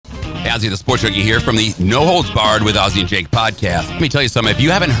Ozzy the Sports Junkie here from the No Holds Barred with Ozzy and Jake podcast. Let me tell you something. If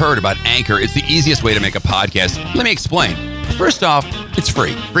you haven't heard about Anchor, it's the easiest way to make a podcast. Let me explain. First off, it's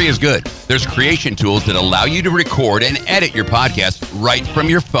free. Free is good. There's creation tools that allow you to record and edit your podcast right from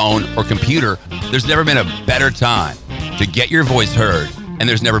your phone or computer. There's never been a better time to get your voice heard, and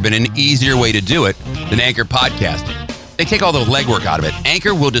there's never been an easier way to do it than Anchor Podcasting. They take all the legwork out of it.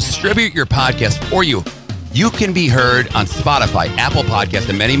 Anchor will distribute your podcast for you. You can be heard on Spotify, Apple Podcasts,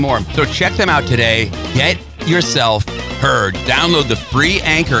 and many more. So check them out today. Get yourself heard. Download the free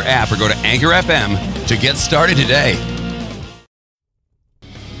Anchor app or go to Anchor FM to get started today.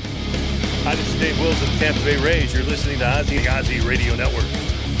 Hi, this is Dave Wills of the Tampa Bay Rays. You're listening to Ozzy, the Ozzy Radio Network.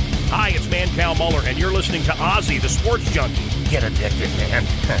 Hi, it's Mancal Muller, and you're listening to Ozzy, the Sports Junkie. Get addicted, man.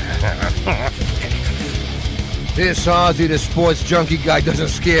 This Ozzy, the Sports Junkie guy, doesn't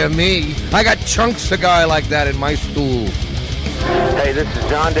scare me. I got chunks of guy like that in my stool. Hey, this is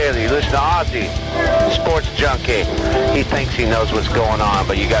John Daly. Listen to Ozzy, the Sports Junkie. He thinks he knows what's going on,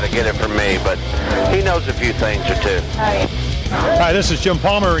 but you got to get it from me. But he knows a few things or two. Hi, this is Jim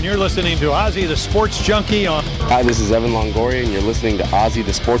Palmer, and you're listening to Ozzy, the Sports Junkie on... Hi, this is Evan Longoria, and you're listening to Ozzy,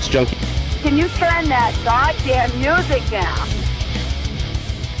 the Sports Junkie. Can you turn that goddamn music down?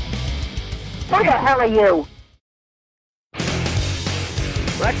 Who the hell are you?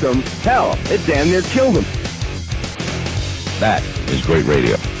 Wrecked hell, it damn near killed him. That is great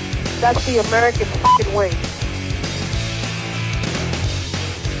radio. That's the American fucking way.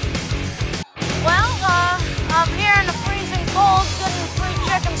 Well, I'm here in the freezing cold getting free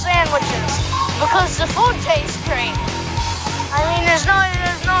chicken sandwiches because the food tastes great.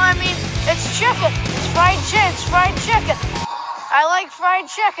 It's chicken. It's fried chicken. I like fried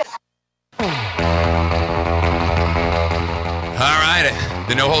chicken. All right,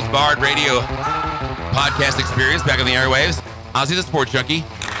 the No Holds Barred radio podcast experience back on the airwaves. Ozzy the Sports Junkie.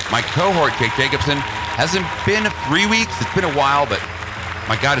 My cohort, Jake Jacobson, hasn't been 3 weeks. It's been a while, but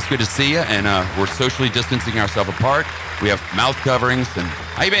my God, it's good to see you. And we're socially distancing ourselves apart. We have mouth coverings. And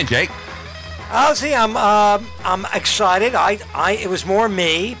how you been, Jake? Ozzy, I'm excited. It was more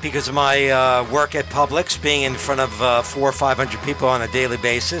me because of my work at Publix, being in front of 400 or 500 people on a daily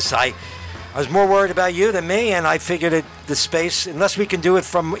basis. I was more worried about you than me, and I figured that the space, unless we can do it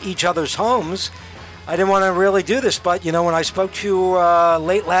from each other's homes, I didn't want to really do this. But, you know, when I spoke to you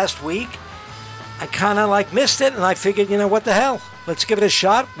late last week, I kind of missed it, and I figured, what the hell? Let's give it a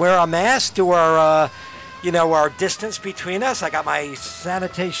shot. Wear our mask, do our, our distance between us. I got my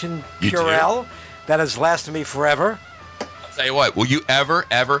sanitation Purell that has lasted me forever. I'll tell you what, will you ever,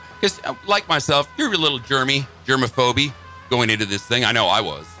 because like myself, you're a little germaphobe going into this thing. I know I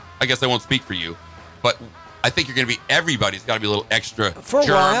was. I guess I won't speak for you, but I think you're going to be, everybody's got to be a little extra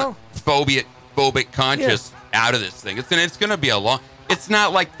phobic conscious out of this thing. It's going to be a long, it's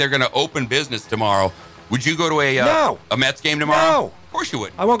not like they're going to open business tomorrow. Would you go to a Mets game tomorrow? No. Of course you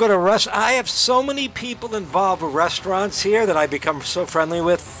would. I won't go to a restaurant. I have so many people involved with restaurants here that I become so friendly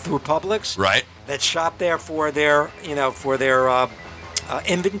with through Publix. Right. That shop there for their,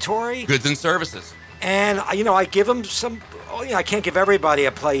 inventory. Goods and services. And, I give them some, I can't give everybody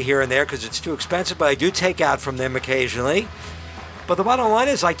a play here and there because it's too expensive, but I do take out from them occasionally. But the bottom line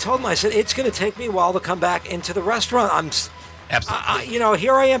is, I told them, I said, it's going to take me a while to come back into the restaurant. Absolutely.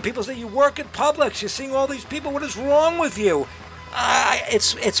 Here I am. People say, you work at Publix. You're seeing all these people. What is wrong with you?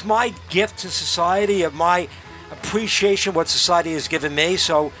 It's my gift to society, of my appreciation of what society has given me.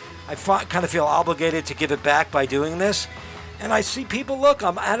 So I kind of feel obligated to give it back by doing this. And I see people, look,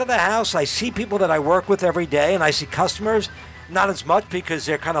 I'm out of the house. I see people that I work with every day, and I see customers, not as much because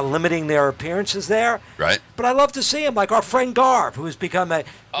they're kind of limiting their appearances there. Right. But I love to see them, like our friend Garv, who's become a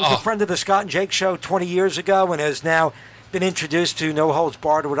friend of the Scott and Jake show 20 years ago and has now been introduced to No Holds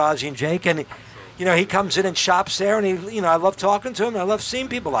Barred with Ozzy and Jake. And, he comes in and shops there, and I love talking to him. And I love seeing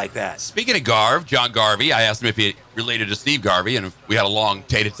people like that. Speaking of Garv, John Garvey, I asked him if he related to Steve Garvey, and we had a long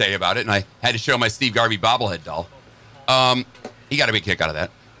tete-a-tete about it, and I had to show my Steve Garvey bobblehead doll. He got a big kick out of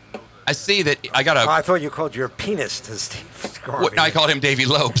that. I see that I got a... I thought you called your penis to Steve Garvey. Well, no, I called him Davy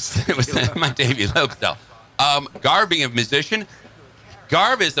Lopes. It was my Davy Lopes doll. Garv being a musician,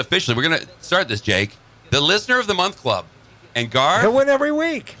 Garv is officially, we're going to start this, Jake, the Listener of the Month Club. And Garv... He'll win every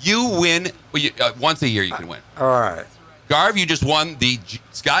week. You win... once a year you can win. All right. Garv, you just won the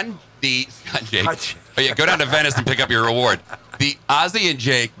Scott and Jake. Oh, yeah, go down to Venice and pick up your reward. The Ozzy and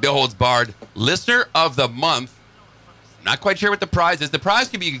Jake, No Holds Barred, Listener of the Month. Not quite sure what the prize is. The prize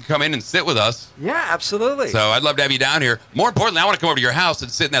could be you can come in and sit with us. Yeah, absolutely. So I'd love to have you down here. More importantly, I want to come over to your house and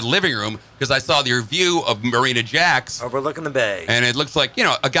sit in that living room because I saw your view of Marina Jack's. Overlooking the bay. And it looks like,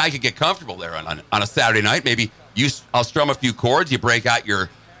 a guy could get comfortable there on a Saturday night. Maybe I'll strum a few chords. You break out your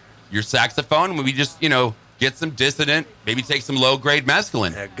your saxophone, and we just, get some dissonant, maybe take some low-grade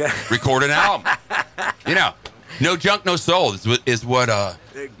mescaline, record an album. No junk, no soul is what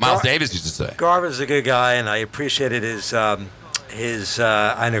Miles Davis used to say. Garvin's a good guy, and I appreciated his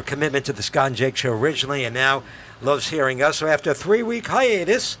commitment to the Scott and Jake Show originally, and now loves hearing us. So after a 3-week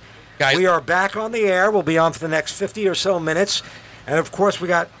hiatus, guys, we are back on the air. We'll be on for the next 50 or so minutes, and of course we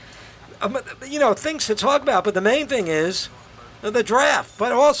got things to talk about. But the main thing is the draft.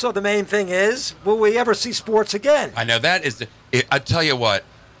 But also the main thing is, will we ever see sports again? I know that is. I tell you what.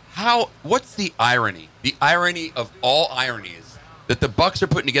 What's the irony? The irony of all ironies that the Bucs are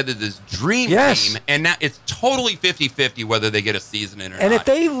putting together this dream team, and now it's totally 50-50 whether they get a season in or not. And if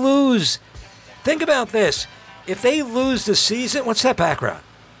they lose, think about this. If they lose the season, what's that background?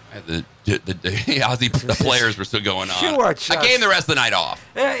 The players were still going on. Sure, I gave the rest of the night off.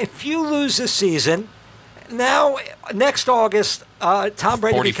 If you lose the season, now next August, Tom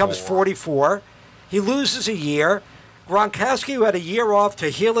Brady becomes 44. He loses a year. Gronkowski, who had a year off to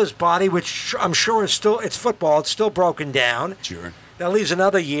heal his body, which I'm sure is it's football, it's still broken down. Sure. That leaves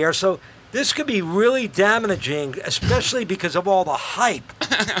another year. So this could be really damaging, especially because of all the hype.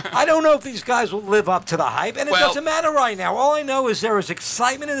 I don't know if these guys will live up to the hype, and it doesn't matter right now. All I know is there is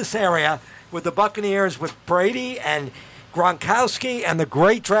excitement in this area with the Buccaneers, with Brady and Gronkowski and the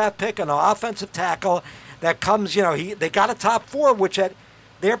great draft pick and the offensive tackle that comes, they got a top 4, which at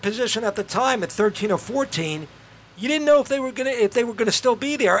their position at the time at 13 or 14, you didn't know if they were gonna still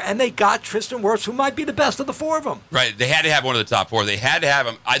be there, and they got Tristan Wirfs, who might be the best of the 4 of them. Right, they had to have one of the top 4. They had to have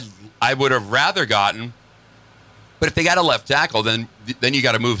him. I would have rather gotten, but if they got a left tackle, then you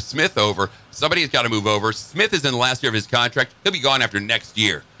got to move Smith over. Somebody's got to move over. Smith is in the last year of his contract. He'll be gone after next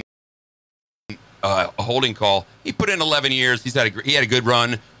year. A holding call. He put in 11 years. He had a good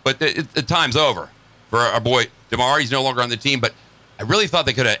run, but the time's over for our boy DeMar. He's no longer on the team, but I really thought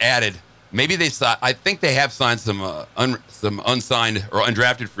they could have added. Maybe I think they have signed some unsigned or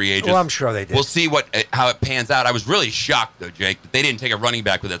undrafted free agents. Well, I'm sure they did. We'll see how it pans out. I was really shocked, though, Jake, that they didn't take a running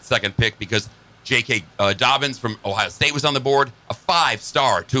back with that second pick because J.K. Dobbins from Ohio State was on the board, a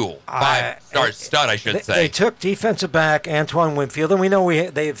 5-star tool. 5-star stud, I should say. They took defensive back Antoine Winfield, and we know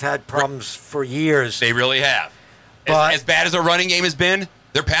they've had problems for years. They really have. But as bad as their running game has been,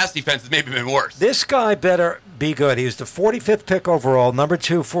 their pass defense has maybe been worse. This guy better be good. He was the 45th pick overall, number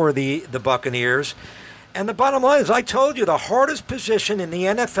 2 for the Buccaneers. And the bottom line is, I told you, the hardest position in the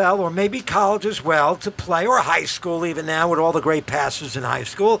NFL, or maybe college as well, to play, or high school even now with all the great passers in high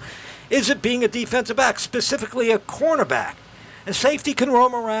school, is it being a defensive back, specifically a cornerback. A safety can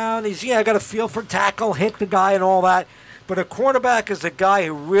roam around. He's got a feel for tackle, hit the guy and all that. But a cornerback is the guy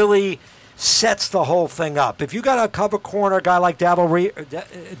who really sets the whole thing up. If you got a cover corner, a guy like Darrell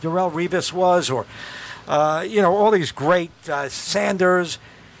Revis was, or all these great Sanders.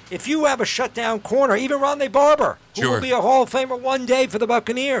 If you have a shutdown corner, even Rondé Barber, who will be a Hall of Famer one day for the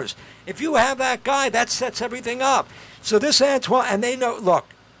Buccaneers. If you have that guy, that sets everything up. So this Antoine, and they know, look,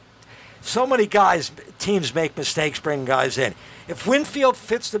 so many teams make mistakes bringing guys in. If Winfield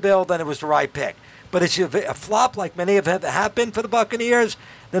fits the bill, then it was the right pick. But it's a flop like many have been for the Buccaneers,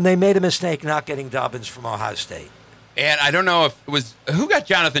 then they made a mistake not getting Dobbins from Ohio State. And I don't know if it was who got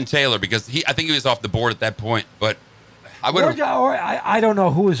Jonathan Taylor, because I think he was off the board at that point. But I would. I don't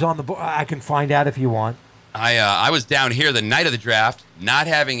know who is on the board. I can find out if you want. I was down here the night of the draft, not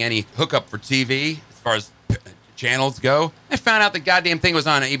having any hookup for TV as far as channels go. I found out the goddamn thing was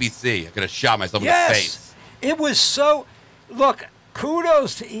on ABC. I could have shot myself in the face. It was so. Look,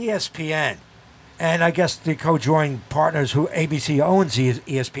 kudos to ESPN. And I guess the co-joint partners who ABC owns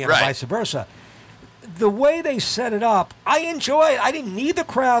ESPN and vice versa. The way they set it up, I enjoy it. I didn't need the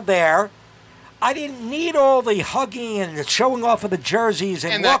crowd there. I didn't need all the hugging and the showing off of the jerseys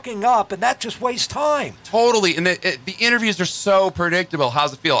and walking up, and that just wastes time. Totally. And the interviews are so predictable.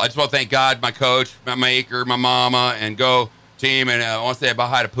 How's it feel? I just want to thank God, my coach, my maker, my mama, and go team. And I want to say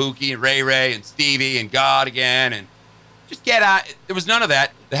hi to Pookie and Ray and Stevie and God again. And just get out. There was none of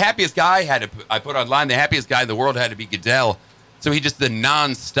that. The happiest guy I put online, the happiest guy in the world had to be Goodell. So he just the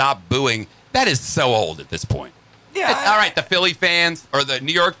non-stop booing. That is so old at this point. Yeah. All right, the Philly fans or the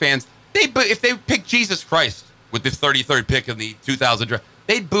New York fans, if they pick Jesus Christ with the 33rd pick in the 2000 draft,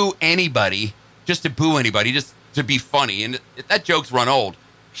 they'd boo anybody just to boo anybody, just to be funny. And that joke's run old.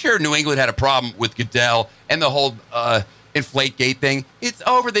 Sure, New England had a problem with Goodell and the whole Inflategate thing. It's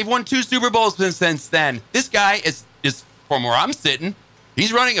over. They've won 2 Super Bowls since then. This guy is from where I'm sitting,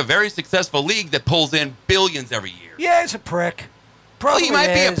 he's running a very successful league that pulls in billions every year. Yeah, he's a prick. Probably he might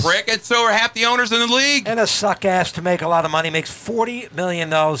be a is. prick, and so are half the owners in the league. And a suck ass to make a lot of money. Makes $40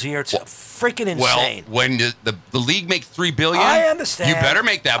 million a year. It's freaking insane. Well, when the league makes $3 billion, I understand. You better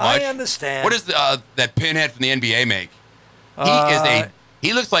make that much. I understand. What does that pinhead from the NBA make?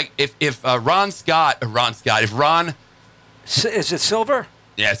 He looks like if Ron, is it Silver?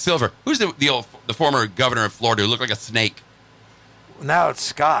 Yeah, Silver. Who's the former governor of Florida who looked like a snake? Now it's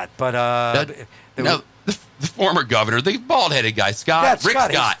Scott, but the former governor, the bald-headed guy, Scott. Yeah, Rick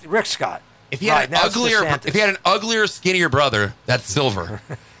Scott. Rick Scott. If he had an uglier, skinnier brother, that's Silver.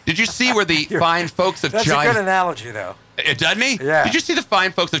 Did you see where the fine folks of China? That's a good analogy, though. Doesn't he? Yeah. Did you see the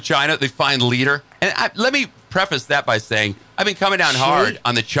fine folks of China, the fine leader? And let me preface that by saying I've been coming down hard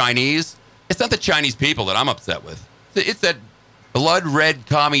on the Chinese. It's not the Chinese people that I'm upset with. It's that blood-red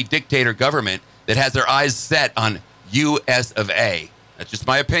commie dictator government that has their eyes set on U.S. of A. That's just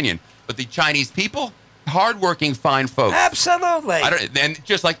my opinion. But the Chinese people, hardworking, fine folks. Absolutely. And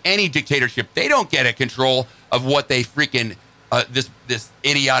just like any dictatorship, they don't get a control of what they freaking this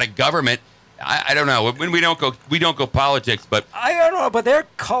idiotic government. I don't know. When we don't go politics, but I don't know. But their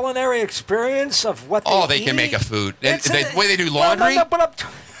culinary experience of what they can make a food. And the way they do laundry.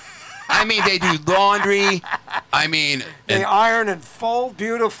 I mean, they do laundry. I mean, they iron and fold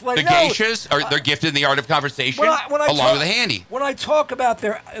beautifully. The geishas they're gifted in the art of conversation, along with the handy. When I talk about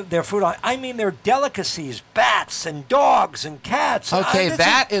their food, I mean their delicacies: bats and dogs and cats. Okay,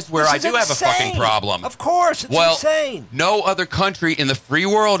 that is where I do have a fucking problem. Of course, it's insane. No other country in the free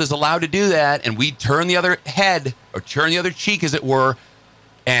world is allowed to do that, and we turn the other head or turn the other cheek, as it were.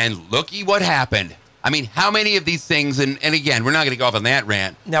 And looky what happened. I mean, how many of these things, and again, we're not going to go off on that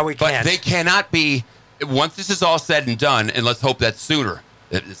rant. No, we can't. But they cannot be, once this is all said and done, and let's hope that's sooner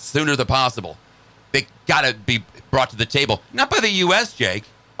than possible, they got to be brought to the table, not by the U.S., Jake,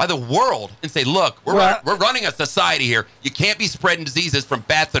 by the world, and say, look, we're running a society here. You can't be spreading diseases from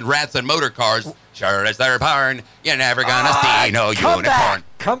bats and rats and motor cars. Sure as they're born, you're never going to see no unicorn.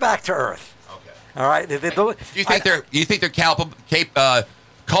 Come back to Earth. Okay. All right? Do you think they're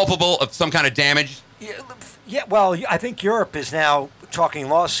culpable of some kind of damage? Yeah, well, I think Europe is now talking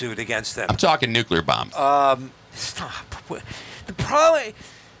lawsuit against them. I'm talking nuclear bombs. Stop. The problem,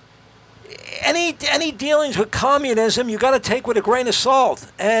 any dealings with communism, you got to take with a grain of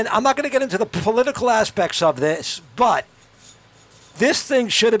salt. And I'm not going to get into the political aspects of this, but this thing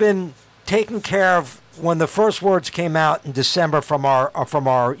should have been taken care of when the first words came out in December from our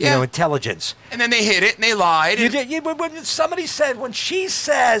intelligence. And then they hid it and they lied. When somebody said, when she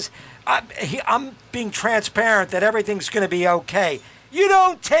says, I'm being transparent that everything's going to be okay, you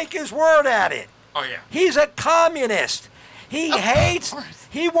don't take his word at it. Oh, yeah. He's a communist. He hates,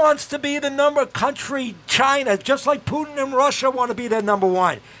 he wants to be the country, China, just like Putin and Russia want to be the number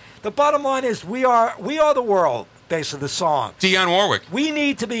one. The bottom line is we are the world, base of the song. Dionne Warwick. We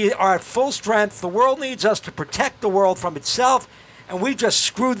need to be at full strength. The world needs us to protect the world from itself, and we just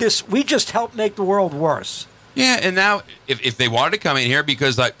screwed this. We just helped make the world worse. Yeah, and now if they wanted to come in here,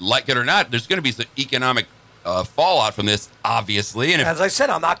 because like it or not, there's going to be some economic fallout from this, obviously. And as I said,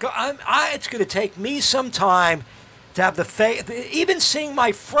 it's going to take me some time to have the faith. Even seeing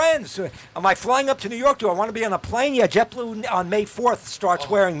my friends. Am I flying up to New York? Do I want to be on a plane? Yeah, JetBlue on May 4th starts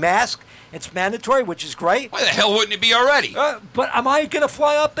wearing masks. It's mandatory, which is great. Why the hell wouldn't it be already? But am I going to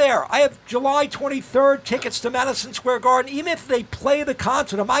fly up there? I have July 23rd tickets to Madison Square Garden. Even if they play the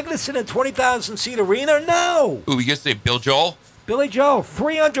concert, am I going to sit in a 20,000-seat arena? No. Ooh, we going to say Bill Joel? Billy Joel,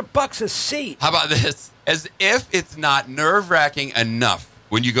 $300 a seat. How about this? As if it's not nerve-wracking enough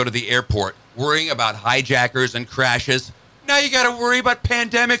when you go to the airport worrying about hijackers and crashes. Now you got to worry about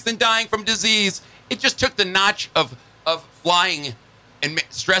pandemics and dying from disease. It just took the notch of flying and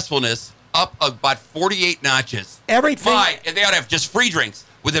stressfulness up about 48 notches. Everything. And they ought to have just free drinks.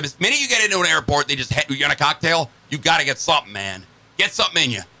 With them, the minute you get into an airport, they just you're on a cocktail. You got to get something, man. Get something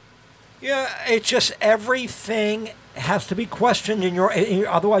in you. Yeah, it's just everything has to be questioned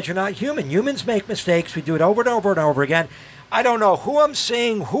otherwise you're not human. Humans make mistakes. We do it over and over and over again. I don't know who I'm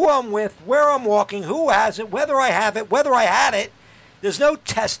seeing, who I'm with, where I'm walking, who has it, whether I have it, whether I had it. There's no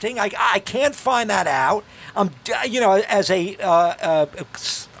testing. I can't find that out. As a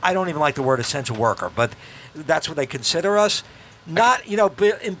I don't even like the word essential worker, but that's what they consider us. Not,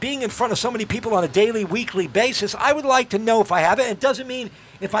 being in front of so many people on a daily, weekly basis, I would like to know if I have it. It doesn't mean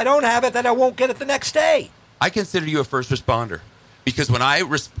if I don't have it that I won't get it the next day. I consider you a first responder because when I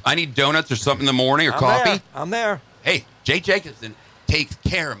need donuts or something in the morning or coffee. I'm there. Hey, Jay Jacobson takes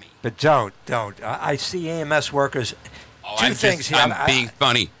care of me. But don't. I see EMS workers. I'm being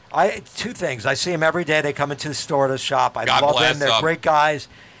funny. Two things. I see them every day. They come into the store to shop. I God love bless them. They're great guys.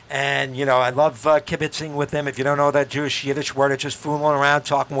 And, you know, I love kibitzing with him. If you don't know that Jewish Yiddish word, it's just fooling around,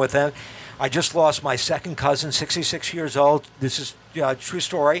 talking with him. I just lost my second cousin, 66 years old. This is a true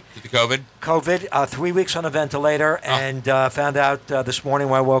story. The COVID? COVID, 3 weeks on a ventilator, and found out this morning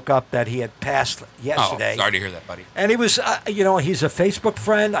when I woke up that he had passed yesterday. Oh, sorry to hear that, buddy. And he was, you know, he's a Facebook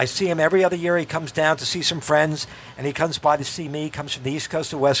friend. I see him every other year. He comes down to see some friends, and he comes by to see me. He comes from the East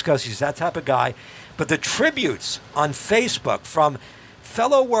Coast to West Coast. He's that type of guy. But the tributes on Facebook from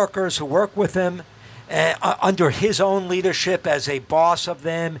fellow workers who work with him under his own leadership as a boss of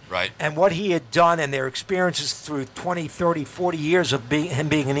them, right, and what he had done and their experiences through 20, 30, 40 years of him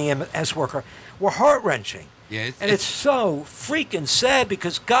being an EMS worker were heart-wrenching. Yeah, it's so freaking sad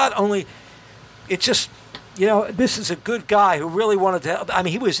because God only, it's just, you know, this is a good guy who really wanted to help. I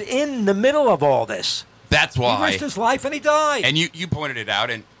mean, he was in the middle of all this. That's why. He risked his life and he died. And you pointed it out,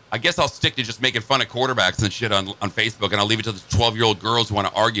 and I guess I'll stick to just making fun of quarterbacks and shit on Facebook, and I'll leave it to the 12-year-old girls who want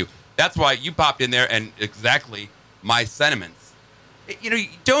to argue. That's why you popped in there and exactly my sentiments. You know, you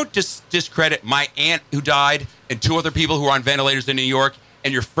don't just discredit my aunt who died and 2 other people who are on ventilators in New York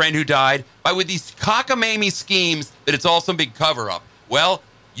and your friend who died by with these cockamamie schemes that it's all some big cover-up. Well,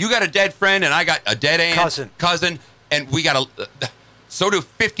 you got a dead friend and I got a dead aunt, cousin, and we got so do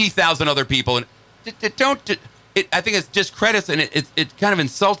 50,000 other people. And I think it discredits and it kind of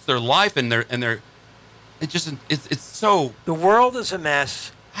insults their life and their it's so. The world is a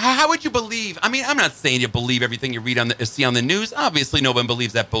mess. How would you believe? I mean, I'm not saying you believe everything you read see on the news. Obviously, no one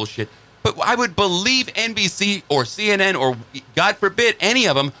believes that bullshit. But I would believe NBC or CNN or, God forbid, any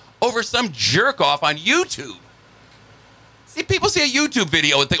of them over some jerk off on YouTube. See, people see a YouTube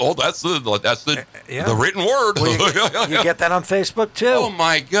video and think, "Oh, that's the written word." Well, you get that on Facebook too. Oh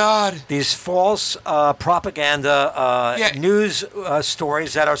my God! These false propaganda news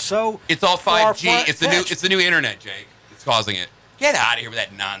stories that are so. It's all 5G. It's the new internet, Jake. It's causing it. Get out of here with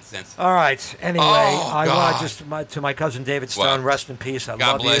that nonsense. All right. Anyway, I want to my cousin David Stone, rest in peace. I love you.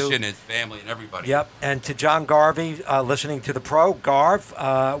 God bless you and his family and everybody. Yep. And to John Garvey, listening to the pro,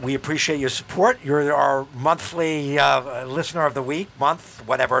 Garv, we appreciate your support. You're our monthly listener of the week,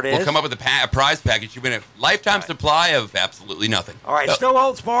 whatever it is. We'll come up with a prize package. You win a lifetime supply of absolutely nothing. All right. Still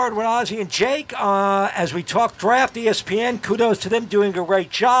holds barred with Ozzy and Jake. As we talk draft, ESPN, kudos to them doing a great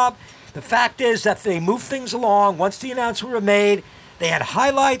job. The fact is that they moved things along. Once the announcement was made, they had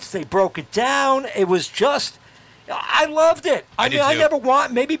highlights. They broke it down. It was just, I loved it. I mean, I never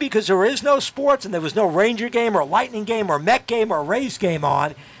maybe because there is no sports and there was no Ranger game or Lightning game or Met game or Rays game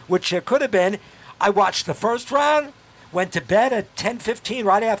on, which there could have been. I watched the first round, went to bed at 10:15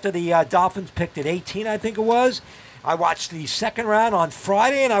 right after the Dolphins picked at 18, I think it was. I watched the second round on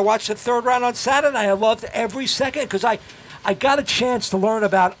Friday, and I watched the third round on Saturday. I loved every second because I got a chance to learn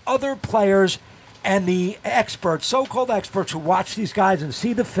about other players and the experts, so-called experts who watch these guys and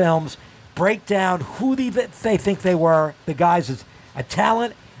see the films, break down who they think they were, the guys as a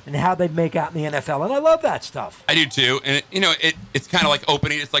talent, and how they'd make out in the NFL. And I love that stuff. I do too. And, it's kind of like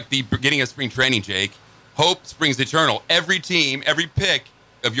opening. It's like the beginning of spring training, Jake. Hope springs eternal. Every team, every pick,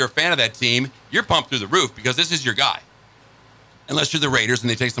 if you're a fan of that team, you're pumped through the roof because this is your guy. Unless you're the Raiders and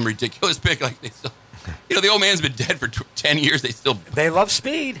they take some ridiculous pick like they still. The old man's been dead for 10 years. They love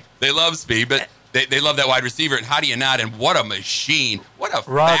speed. They love speed, but they love that wide receiver. And how do you not? And what a machine. What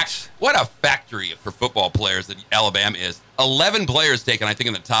a factory for football players that Alabama is. 11 players taken, I think,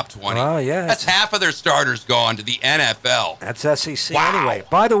 in the top 20. Oh, yeah. That's half of their starters gone to the NFL. That's SEC anyway.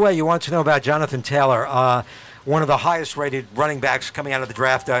 By the way, you want to know about Jonathan Taylor, one of the highest-rated running backs coming out of the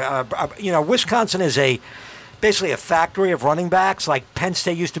draft. Wisconsin is basically a factory of running backs like Penn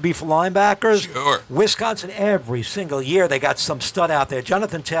State used to be for linebackers. Sure. Wisconsin, every single year, they got some stud out there.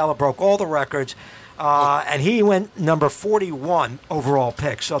 Jonathan Taylor broke all the records, and he went number 41 overall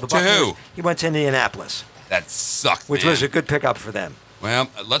pick. So the Buccaneers, he went to Indianapolis. That sucked, which was a good pickup for them. Well,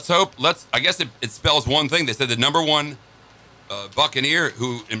 let's hope. I guess it spells one thing. They said the number one Buccaneer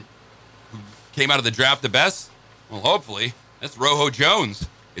who came out of the draft the best. Well, hopefully, that's Rojo Jones.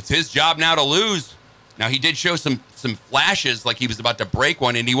 It's his job now to lose. Now, he did show some flashes like he was about to break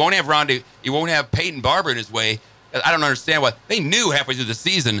one, and he won't have Peyton Barber in his way. I don't understand why. They knew halfway through the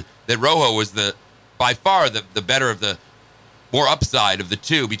season that Rojo was by far the better of the more upside of the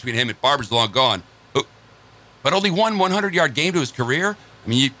two between him and Barber's long gone. But only one 100-yard game to his career. I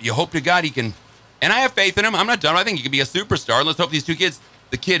mean, you hope to God he can. And I have faith in him. I'm not done. I think he could be a superstar. And let's hope these two kids,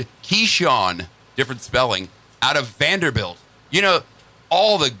 the kid Keyshawn, different spelling, out of Vanderbilt.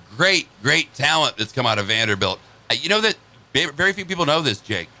 All the great talent that's come out of Vanderbilt. That very few people know this,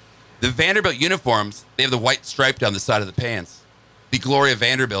 Jake. The Vanderbilt uniforms, they have the white stripe down the side of the pants. The Gloria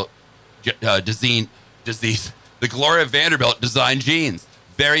Vanderbilt designed jeans.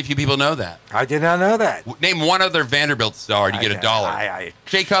 Very few people know that. I did not know that. Name one other Vanderbilt star and you get $1.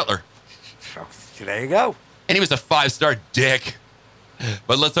 Jay Cutler. There you go. And he was a 5-star dick.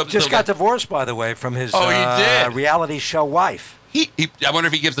 But let's hope. Just got divorced, by the way, from his he did. reality show wife. I wonder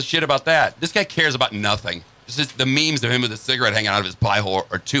if he gives a shit about that. This guy cares about nothing. Just the memes of him with a cigarette hanging out of his pie hole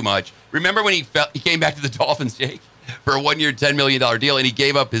are too much. Remember when he came back to the Dolphins, Jake, for a 1-year, $10 million deal, and he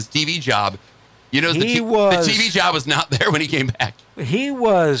gave up his TV job. You know, the TV job was not there when he came back. He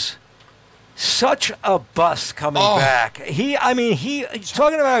was such a bust coming back. He's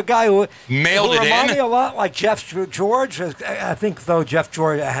talking about a guy who mailed it in. Reminded me a lot like Jeff George. I think, though, Jeff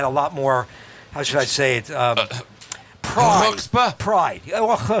George had a lot more, how should I say it, pride. Pride.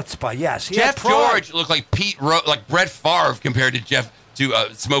 Well, chutzpah, yes. Jeff George looked like like Brett Favre compared to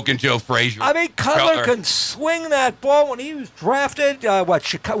Smoking Joe Frazier. I mean, Cutler can swing that ball. When he was drafted,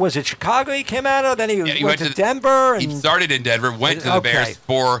 was it Chicago he came out of? Then he went to Denver. He started in Denver, went to the Bears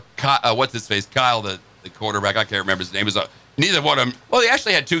for, what's his face, Kyle, the quarterback. I can't remember his name. Neither one of them. Well, he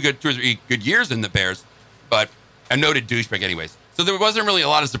actually had 2 or 3 good years in the Bears, but a noted douchebag anyways. So there wasn't really a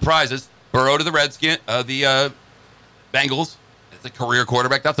lot of surprises. Burrow to the the Bengals. It's a career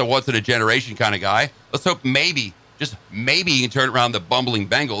quarterback. That's a once-in-a-generation kind of guy. Let's hope just maybe he can turn around the bumbling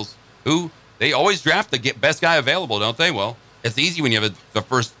Bengals, who they always draft the best guy available, don't they? Well, it's easy when you have the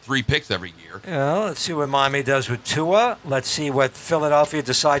first 3 picks every year. Yeah, let's see what Miami does with Tua. Let's see what Philadelphia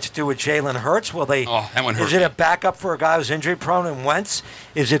decides to do with Jalen Hurts. Will they? Oh, that one hurts. Is it a backup for a guy who's injury-prone and Wentz?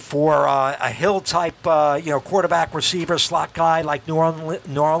 Is it for a Hill-type, quarterback receiver slot guy like New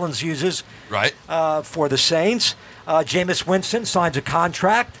Orleans uses? Right. For the Saints, Jameis Winston signs a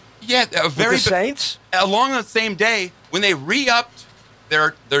contract. Yeah, with the Saints. Along the same day, when they re-upped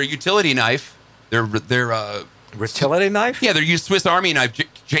their utility knife, their utility knife? Yeah, their Swiss Army knife,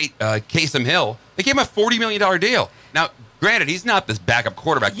 Taysom Hill. They gave him a $40 million deal. Now, granted, he's not this backup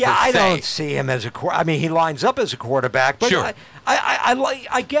quarterback. Yeah, I don't see him as a quarterback. I mean, he lines up as a quarterback. But sure.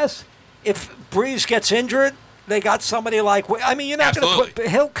 I guess if Breeze gets injured, they got somebody like. I mean, you're not going to put.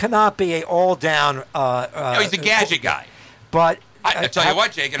 Hill cannot be an all-down. He's a gadget guy. But. I tell you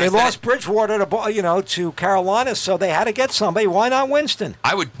what, Jake. They lost Bridgewater to Carolina, so they had to get somebody. Why not Winston?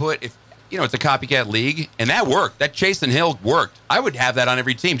 I would put, it's a copycat league, and that worked. That Chase and Hill worked. I would have that on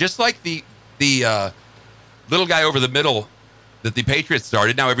every team, just like the little guy over the middle that the Patriots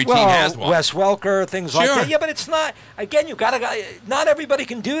started. Now every team has one. Wes Welker, things like that. Yeah, but it's not. Again, not everybody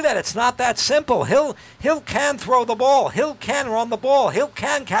can do that. It's not that simple. Hill can throw the ball. Hill can run the ball. Hill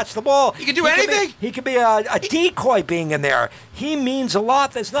can catch the ball. He can do anything. He could be a decoy being in there. He means a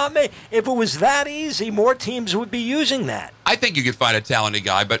lot. That's not me. If it was that easy, more teams would be using that. I think you could find a talented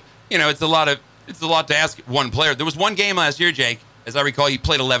guy, but it's a lot to ask one player. There was one game last year, Jake, as I recall, he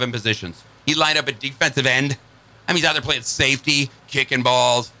played 11 positions. He lined up at defensive end. I mean, he's out there playing safety, kicking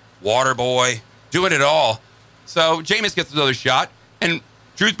balls, water boy, doing it all. So Jameis gets another shot, and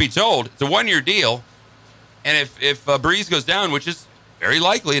truth be told, it's a 1-year deal. And if Breeze goes down, which is very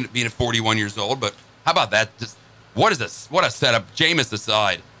likely, being 41 years old, but how about that? What a setup. Jameis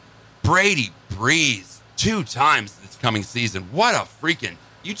aside, Brady, Breeze, 2 times this coming season. What a freaking,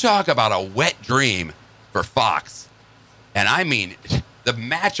 you talk about a wet dream for Fox. And I mean, the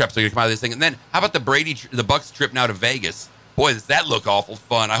matchups are going to come out of this thing. And then how about the Bucks trip now to Vegas? Boy, does that look awful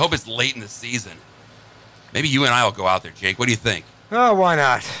fun. I hope it's late in the season. Maybe you and I will go out there, Jake. What do you think? Oh, why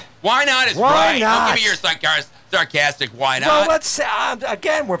not? Why not is right. Don't give me your sarcastic why not. Well, let's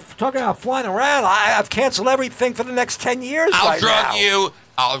again, we're talking about flying around. I've canceled everything for the next 10 years. I'll drug you.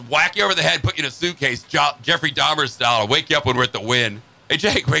 I'll whack you over the head, put you in a suitcase, Jeffrey Dahmer style. I'll wake you up when we're at the Wynn. Hey,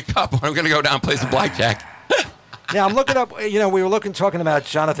 Jake, wake up. I'm going to go down and play some blackjack. Now, I'm looking up, we were talking about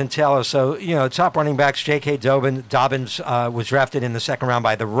Jonathan Taylor. So, top running backs, J.K. Dobbins was drafted in the 2nd round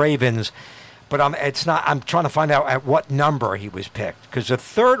by the Ravens. But I'm trying to find out at what number he was picked. Because the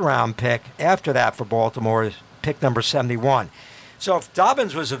 3rd round pick after that for Baltimore is pick number 71. So if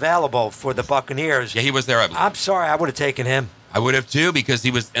Dobbins was available for the Buccaneers. Yeah, he was there, I believe. I'm sorry, I would have taken him. I would have too, because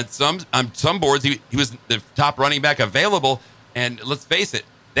he was on some boards, he was the top running back available. And let's face it,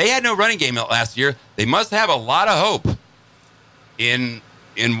 they had no running game last year. They must have a lot of hope in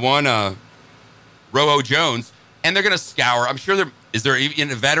one Rojo Jones, and they're going to scour. I'm sure is there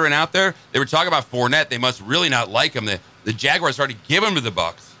even a veteran out there? They were talking about Fournette. They must really not like him. The Jaguars started to give him to the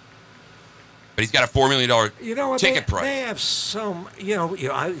Bucks, but he's got a $4 million ticket price. They have some.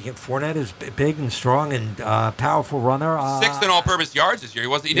 Fournette is big and strong and powerful runner. 6th in all-purpose yards this year.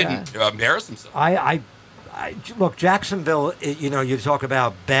 He didn't embarrass himself. Look, Jacksonville, you talk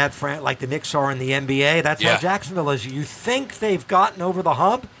about bad like the Knicks are in the NBA. That's how Jacksonville is. You think they've gotten over the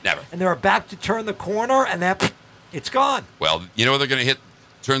hump? Never. And they're about to turn the corner, and it's gone. Well, you know they're going to hit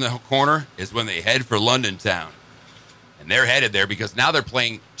turn the corner is when they head for London Town. And they're headed there because now they're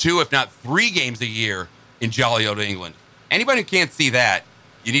playing 2, if not 3 games a year in jolly old England. Anybody who can't see that,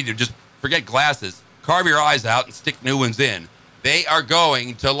 you need to just forget glasses, carve your eyes out, and stick new ones in. They are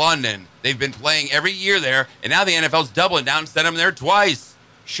going to London. They've been playing every year there, and now the NFL's doubling down and sent them there twice.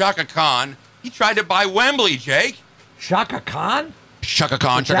 Shaka Khan, he tried to buy Wembley, Jake. Shaka Khan? Shaka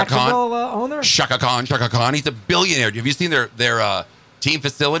Khan, Shaka Jacksonville, Khan. owner? Shaka Khan. He's a billionaire. Have you seen their team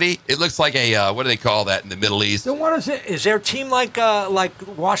facility? It looks like a, what do they call that in the Middle East? So what is it? Is their team like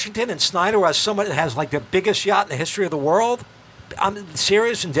Washington and Snyder, where someone that has like the biggest yacht in the history of the world? I'm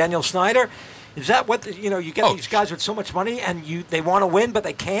serious, and Daniel Snyder? Is that what, you get these guys with so much money and they want to win, but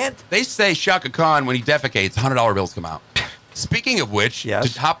they can't? They say Shaka Khan, when he defecates, $100 bills come out. Speaking of which,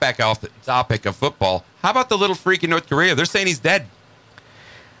 to hop back off the topic of football, how about the little freak in North Korea? They're saying he's dead.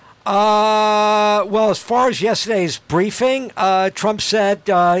 Well, as far as yesterday's briefing, Trump said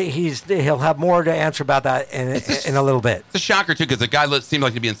he'll have more to answer about that in a little bit. It's a shocker, too, because the guy seemed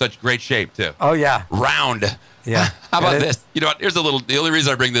like to be in such great shape, too. Oh, yeah. Round. Yeah. How about this? You know what? Here's the only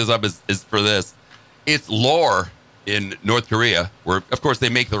reason I bring this up is for this. It's lore in North Korea, where, of course, they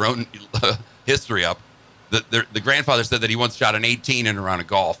make their own history up. The grandfather said that he once shot an 18 in a round of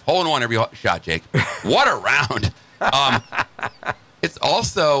golf. Hole in one every shot, Jake. What a round. It's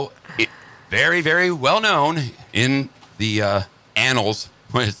also very, very well known in the annals,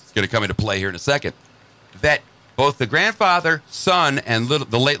 when it's going to come into play here in a second, that both the grandfather, son, and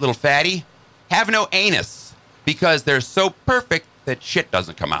the late little fatty have no anus because they're so perfect that shit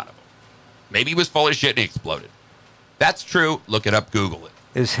doesn't come out of them. Maybe he was full of shit and he exploded. That's true. Look it up. Google it.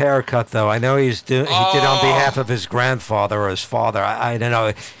 His haircut, though, I know he did on behalf of his grandfather or his father. I don't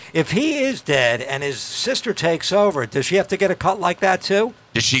know. If he is dead and his sister takes over, does she have to get a cut like that, too?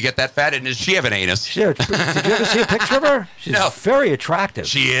 Did she get that fat? And does she have an anus? Sure. Did you ever see a picture of her? She's very attractive.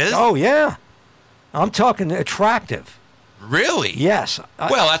 She is? Oh, yeah. I'm talking attractive. Really? Yes.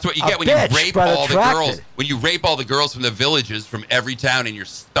 Well, that's what you get when you rape all the girls. When you rape all the girls from the villages from every town in your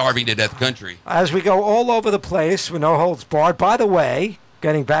starving to death country. As we go all over the place with no holds barred. By the way,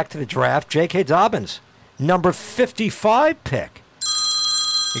 getting back to the draft, J.K. Dobbins, number 55 pick.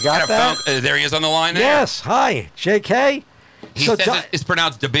 You got that? There he is on the line there. Yes. Hi, J.K. He says it's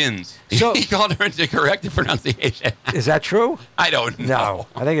pronounced Dobbins. So, he called her to correct the pronunciation. Is that true? I don't know. No,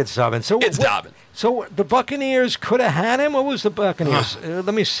 I think it's Dobbins. So it's Dobbins. So the Buccaneers could have had him? What was the Buccaneers?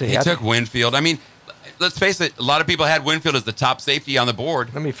 Let me see. He took Winfield. I mean, let's face it, a lot of people had Winfield as the top safety on the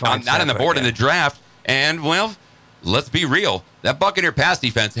board. Let me find not on the board in the draft. And, well, let's be real. That Buccaneer pass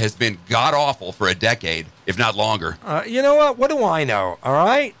defense has been god-awful for a decade, if not longer. You know what? What do I know, all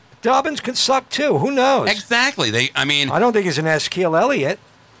right? Dobbins can suck, too. Who knows? Exactly. I don't think he's an Ezekiel Elliott.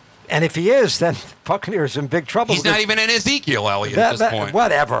 And if he is, then Buccaneers in big trouble. He's not even an Ezekiel Elliott at this point.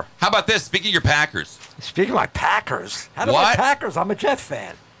 Whatever. How about this? Speaking of your Packers. Speaking of my Packers. How do my Packers? I'm a Jets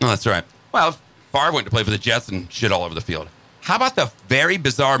fan. Oh, that's right. Well, Favre went to play for the Jets and shit all over the field. How about the very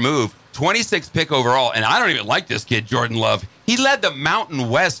bizarre move? 26th pick overall, and I don't even like this kid, Jordan Love. He led the Mountain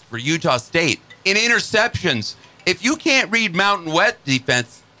West for Utah State in interceptions. If you can't read Mountain West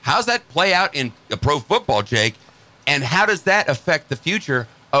defense, how's that play out in a pro football, Jake? And how does that affect the future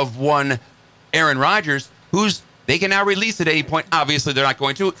of one Aaron Rodgers, who's they can now release at any point? Obviously, they're not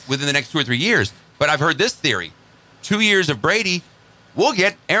going to within the next 2 or 3 years. But I've heard this theory. 2 years of Brady, we'll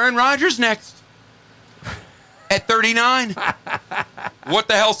get Aaron Rodgers next. At 39. What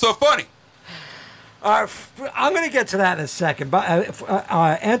the hell's so funny? I'm going to get to that in a second. But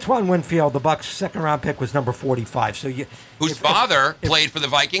Antoine Winfield, the Bucs' second-round pick, was number 45. So whose father played for the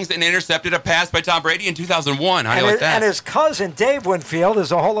Vikings and intercepted a pass by Tom Brady in 2001. How do you like that? And his cousin, Dave Winfield,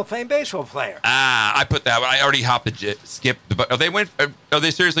 is a Hall of Fame baseball player. I put that. I already skipped. Are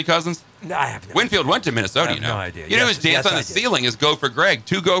they seriously cousins? No, I have no Winfield went to Minnesota, I have no idea. You know his dance on the ceiling is Gopher Greg.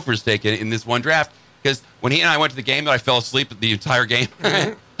 2 Gophers taken in this one draft. Because when he and I went to the game, I fell asleep the entire game.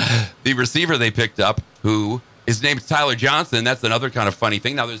 The receiver they picked up, who his name's Tyler Johnson. That's another kind of funny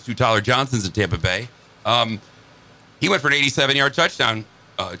thing. Now there's 2 Tyler Johnsons in Tampa Bay. He went for an 87-yard touchdown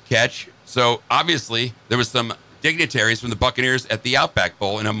catch. So obviously there was some dignitaries from the Buccaneers at the Outback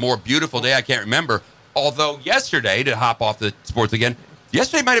Bowl in a more beautiful day I can't remember. Although yesterday, to hop off the sports again,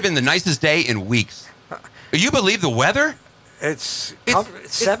 yesterday might have been the nicest day in weeks. You believe the weather? It's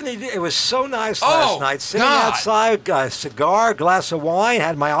 70. It was so nice last night. Sitting outside, a cigar, glass of wine,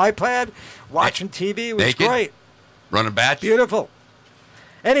 had my iPad, watching TV. It was great. Running batch. Beautiful.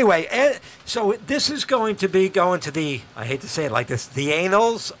 Anyway, so this is going to be going to the, I hate to say it like this, the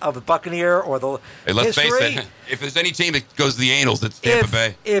annals of the Buccaneer or the let's history. face it, if there's any team that goes to the annals, it's Tampa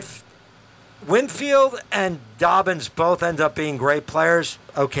Bay. If Winfield and Dobbins both end up being great players,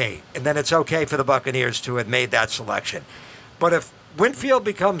 okay. And then it's okay for the Buccaneers to have made that selection. But if Winfield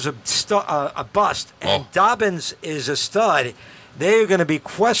becomes a bust and Dobbins is a stud, they're going to be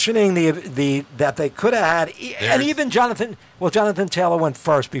questioning the that they could have had. And even Jonathan Taylor went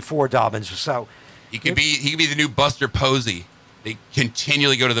first before Dobbins. So he could be the new Buster Posey. They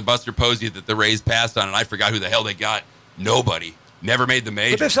continually go to the Buster Posey that the Rays passed on, and I forgot who the hell they got. Nobody. Never made the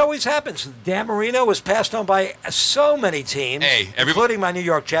major. But this always happens. Dan Marino was passed on by so many teams, including my New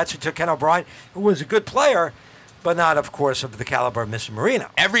York Jets, who took Ken O'Brien, who was a good player, but not, of course, of the caliber of Mr.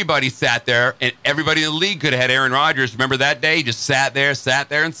 Marino. Everybody sat there, and everybody in the league could have had Aaron Rodgers. Remember that day? He just sat there. So,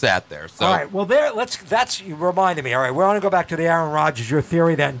 all right. Well, you reminded me. All right, we're going to go back to the Aaron Rodgers. Your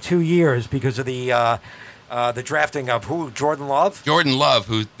theory that in 2 years, because of the drafting of who? Jordan Love? Jordan Love,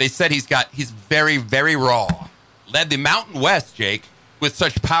 who they said he's very, very raw. Led the Mountain West, Jake, with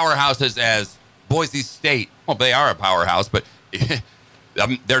such powerhouses as Boise State. Well, they are a powerhouse, but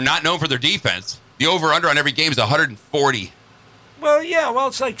they're not known for their defense. The over-under on every game is 140. Well, yeah. Well,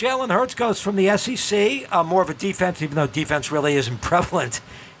 it's like Jalen Hurts goes from the SEC, more of a defense, even though defense really isn't prevalent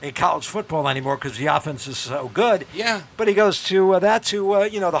in college football anymore because the offense is so good. Yeah. But he goes to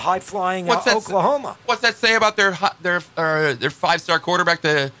the high-flying Oklahoma. What's that say about their five-star quarterback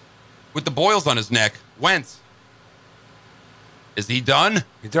with the boils on his neck, Wentz? Is he done?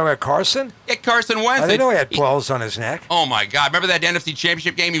 You talking about Carson? Yeah, Carson Wentz. I didn't know he had boils on his neck. Oh, my God. Remember that NFC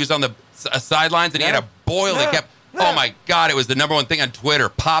Championship game? He was on the sidelines, and he had a boil that kept... Oh, my God. It was the number one thing on Twitter.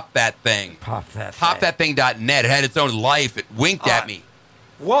 Pop that thing. PopThatThing.net. It had its own life. It winked at me.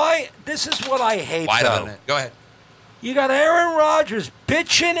 Why? This is what I hate, though. Go ahead. You got Aaron Rodgers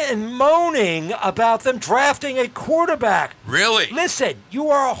bitching and moaning about them drafting a quarterback. Really? Listen, you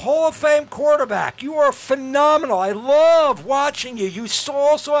are a Hall of Fame quarterback. You are phenomenal. I love watching you. You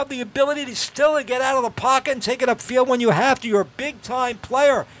also have the ability to still get out of the pocket and take it upfield when you have to. You're a big-time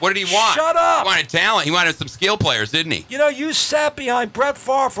player. What did he want? Shut up. He wanted talent. He wanted some skill players, didn't he? You know, you sat behind Brett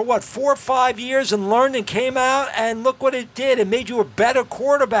Favre for, 4 or 5 years and learned and came out, and look what it did. It made you a better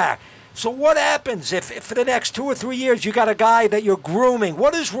quarterback. So what happens if for the next 2 or 3 years you got a guy that you're grooming?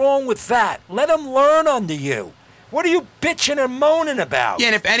 What is wrong with that? Let him learn under you. What are you bitching and moaning about? Yeah,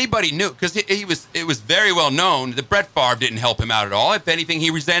 and if anybody knew, because it was very well known that Brett Favre didn't help him out at all. If anything, he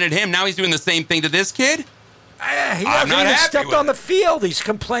resented him. Now he's doing the same thing to this kid. He hasn't even stepped on the field. He's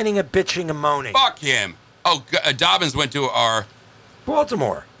complaining and bitching and moaning. Fuck him. Oh, Dobbins went to our...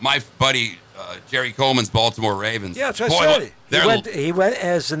 Baltimore. My buddy... Jerry Coleman's Baltimore Ravens. Yeah, that's what I said. He went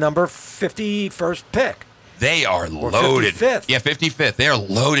as the number 51st pick. They are loaded. 55th. Yeah, 55th. They are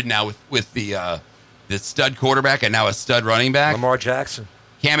loaded now with the stud quarterback and now a stud running back. Lamar Jackson.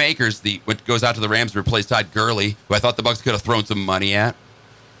 Cam Akers, goes out to the Rams to replace Todd Gurley, who I thought the Bucs could have thrown some money at.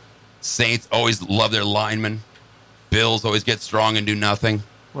 Saints always love their linemen. Bills always get strong and do nothing.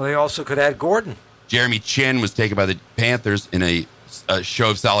 Well, they also could add Gordon. Jeremy Chin was taken by the Panthers in a show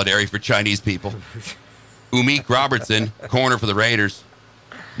of solidarity for Chinese people. Umik Robertson, corner for the Raiders.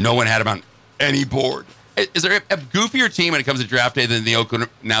 No one had him on any board. Is there a goofier team when it comes to draft day than the Oakland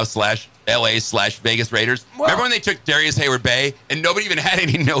now /LA/Vegas Raiders? Well, remember when they took Darius Hayward-Bay and nobody even had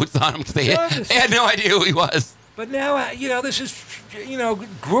any notes on him because they had no idea who he was? But now, this is,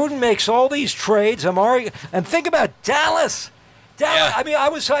 Gruden makes all these trades. And think about Dallas. Yeah. I mean,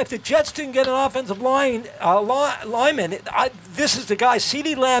 if the Jets didn't get an offensive lineman, this is the guy.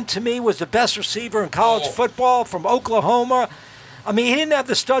 CeeDee Lamb, to me, was the best receiver in college football from Oklahoma. I mean, he didn't have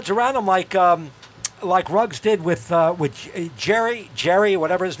the studs around him like Ruggs did with Jerry,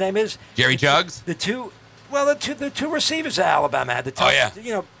 whatever his name is. Jerry Juggs? The two receivers that Alabama had, the top,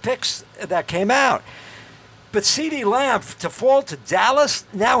 picks that came out. But CeeDee Lamb, to fall to Dallas,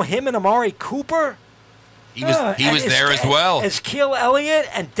 now him and Amari Cooper. He was there as well. Ezekiel Elliott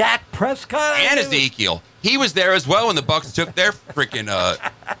and Dak Prescott. And Ezekiel. He was there as well when the Bucs took their freaking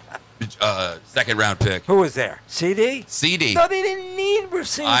second-round pick. Who was there? CD? CD. No, they didn't need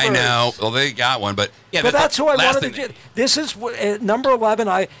receivers. I know. Well, they got one, but yeah. But that's who I wanted to. This is number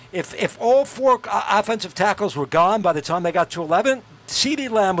 11. If all 4 offensive tackles were gone by the time they got to 11, CeeDee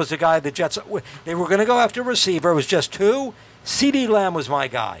Lamb was the guy the Jets. They were going to go after a receiver. It was just 2. CeeDee Lamb was my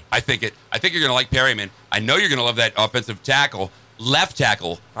guy. I think you're going to like Perryman. I know you're going to love that offensive tackle, left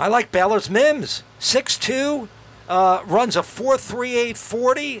tackle. I like Baylor's Mims, 6'2", runs a 4.38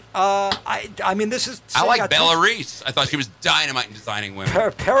 40. I mean, this is. I like Bella Reese. I thought she was dynamite in designing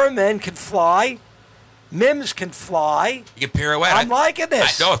women. Perryman can fly. Mims can fly. You can pirouette. I'm liking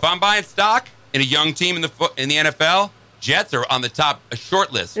this. So if I'm buying stock in a young team in the NFL, Jets are on the top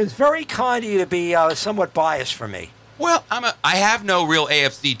short list. It's very kind of you to be somewhat biased for me. Well, I have no real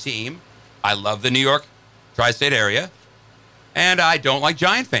AFC team. I love the New York tri-state area, and I don't like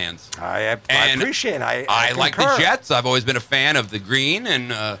Giant fans. I appreciate it. I like the Jets. I've always been a fan of the green,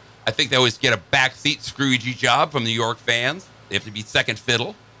 and I think they always get a backseat Scroogey job from New York fans. They have to be second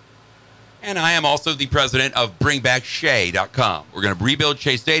fiddle. And I am also the president of BringBackShea.com. We're going to rebuild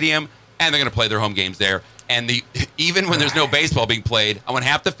Shea Stadium, and they're going to play their home games there. And even when there's no baseball being played, I want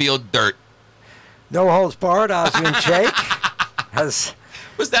half the field dirt. No holds barred, Ozzie and Jake.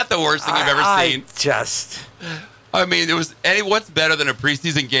 Was that the worst thing you've ever seen? What's better than a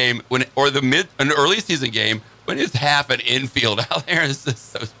preseason game an early season game when it's half an infield out there? It's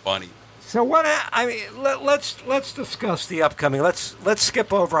just so funny. So let's discuss the upcoming. Let's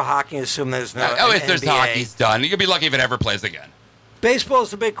skip over hockey and assume there's no. If there's hockey's done, you'll be lucky if it ever plays again. Baseball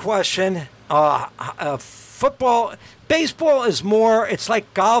is the big question. Football, baseball is more. It's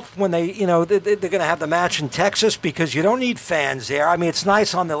like golf when they're going to have the match in Texas because you don't need fans there. I mean, it's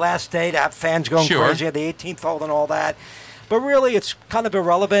nice on the last day to have fans going crazy at the 18th hole and all that, but really it's kind of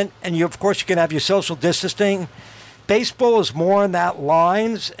irrelevant. And of course, you can have your social distancing. Baseball is more in that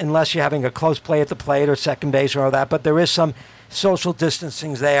lines unless you're having a close play at the plate or second base or all that. But there is some social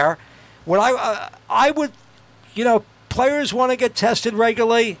distancing there. What I would, players want to get tested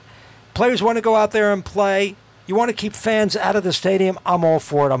regularly. Players want to go out there and play. You want to keep fans out of the stadium. I'm all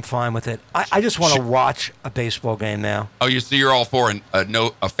for it. I'm fine with it. I just want to watch a baseball game now. Oh, so you're all for a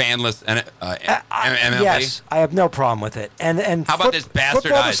fanless MLB? Yes, I have no problem with it. And how about this bastardized?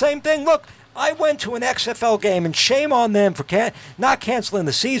 Football, the same thing. Look. I went to an XFL game, and shame on them for not canceling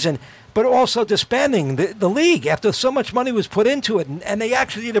the season, but also disbanding the league after so much money was put into it, and they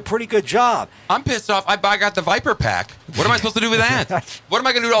actually did a pretty good job. I'm pissed off. I got the Viper pack. What am I supposed to do with that? What am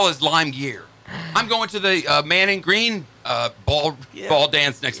I going to do with all this lime gear? I'm going to the Manning Green ball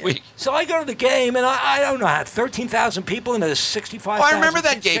dance next week. So I go to the game, and I don't know, 13,000 people in a 65,000 I remember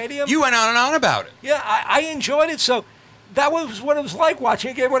that game. Stadium. You went on and on about it. Yeah, I enjoyed it, so... That was what it was like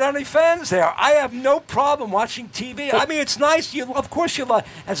watching a game without any fans there. I have no problem watching TV. I mean, it's nice. Of course,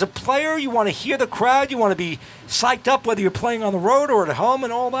 as a player, you want to hear the crowd. You want to be psyched up whether you're playing on the road or at home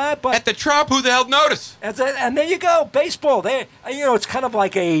and all that. But at the Trop, who the hell noticed? And there you go, baseball. It's kind of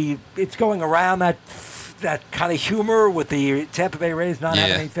like it's going around that kind of humor with the Tampa Bay Rays not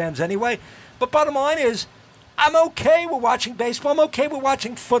having any fans anyway. But bottom line is, I'm okay with watching baseball. I'm okay with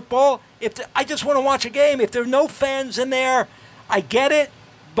watching football. I just want to watch a game. If there are no fans in there, I get it,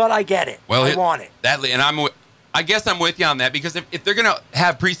 but I get it. Well, I want it. I guess I'm with you on that because if they're going to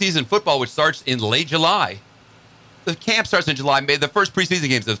have preseason football, which starts in late July, the camp starts in July. The first preseason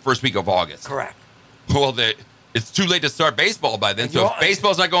games are the first week of August. Correct. Well, it's too late to start baseball by then. So if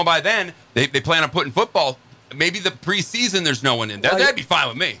baseball's not going by then, they plan on putting football. Maybe the preseason there's no one in there. That'd be fine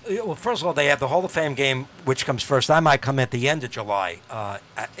with me. Well, first of all, they have the Hall of Fame game, which comes first. I might come at the end of July,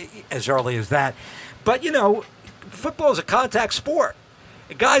 as early as that. But, football is a contact sport.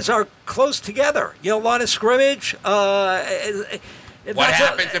 Guys are close together. Line of scrimmage. What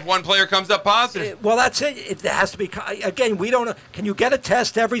happens if one player comes up positive? Well, that's it. It has to be. Again, we don't know. Can you get a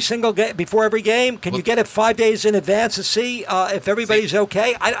test every single game before every game? Can you get it 5 days in advance to see if everybody's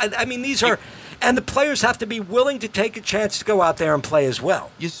okay? I mean, these are. And the players have to be willing to take a chance to go out there and play as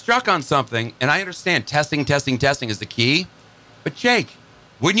well. You struck on something, and I understand testing is the key. But, Jake,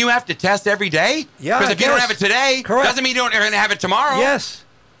 wouldn't you have to test every day? Yeah, because if you don't have it today, doesn't mean you're going to have it tomorrow. Yes.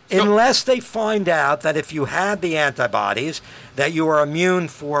 So, unless they find out that if you had the antibodies, that you are immune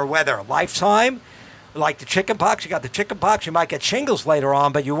for whether a lifetime, like the chickenpox, you got the chickenpox, you might get shingles later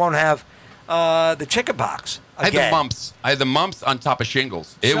on, but you won't have the chickenpox. I had the mumps on top of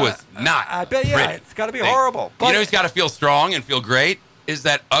shingles. It was not. I bet, pretty. It's got to be horrible. But who's got to feel strong and feel great is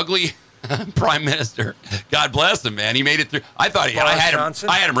that ugly prime minister. God bless him, man. He made it through. I thought I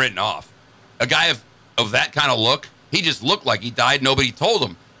had him written off. A guy of that kind of look. He just looked like he died. Nobody told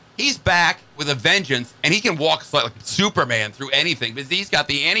him. He's back with a vengeance, and he can walk like Superman through anything because he's got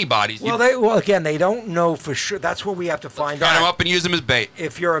the antibodies. Well, again, they don't know for sure. That's what we have to find out. Cut him up and use him as bait.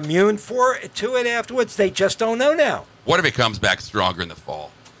 If you're immune to it afterwards, they just don't know now. What if it comes back stronger in the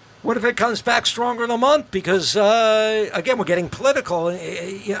fall? What if it comes back stronger in a month? Because, again, we're getting political. Well,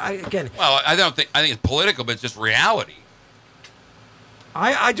 I think it's political, but it's just reality.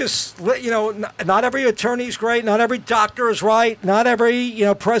 I just, not every attorney's great. Not every doctor is right. Not every,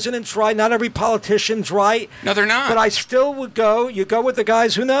 president's right. Not every politician's right. No, they're not. But I still would go, you go with the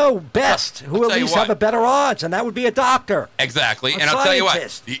guys who know best, who at least have a better odds, and that would be a doctor. Exactly. And I'll tell you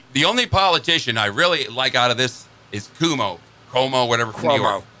what, the only politician I really like out of this is Cuomo, whatever, from New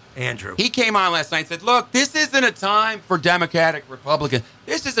York. Andrew. He came on last night and said, look, this isn't a time for Democratic, Republican.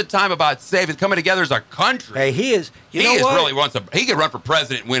 This is a time about coming together as a country. Hey, he is. He could run for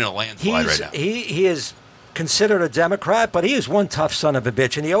president and win a landslide right now. He is considered a Democrat, but he is one tough son of a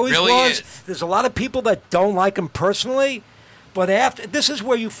bitch, and he always really was. Is. There's a lot of people that don't like him personally, but this is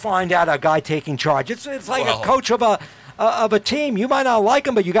where you find out a guy taking charge. It's like a coach of a team. You might not like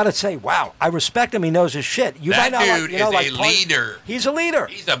him, but you got to say, "Wow, I respect him. He knows his shit." That dude is a leader. He's a leader.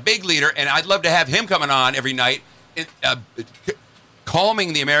 He's a big leader, and I'd love to have him coming on every night,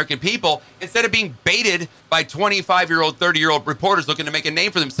 calming the American people instead of being baited by 25-year-old, 30-year-old reporters looking to make a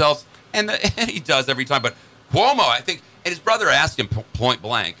name for themselves. And he does every time. But Cuomo, I think, and his brother asked him point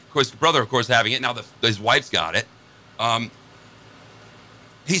blank. Of course, his brother, having it. Now his wife's got it.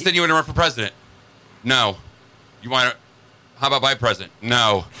 He said, "You want to run for president?" No. You want to? How about vice president?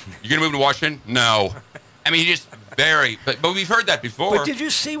 No. You going to move to Washington? No. I mean, he just but we've heard that before. But did you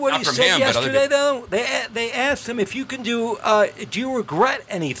see what he said yesterday, though? They asked him if you can do you regret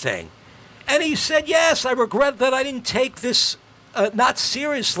anything? And he said, yes, I regret that I didn't take this not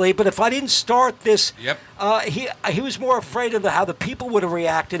seriously, but if I didn't start this, he was more afraid of how the people would have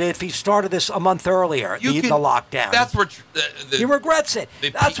reacted if he started this a month earlier, the lockdown. That's what he regrets it.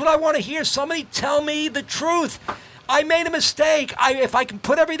 That's what I want to hear. Somebody tell me the truth. I made a mistake. If I can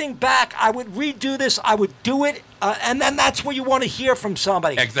put everything back, I would redo this. I would do it. And then that's what you want to hear from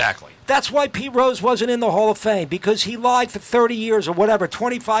somebody. Exactly. That's why Pete Rose wasn't in the Hall of Fame, because he lied for 30 years or whatever,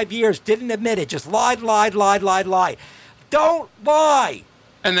 25 years, didn't admit it, just lied. Don't lie.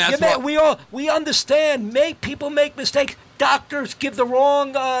 And that's we understand. People make mistakes. Doctors give the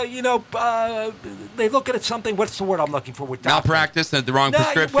wrong, they look at something. What's the word I'm looking for with doctors? Malpractice and the wrong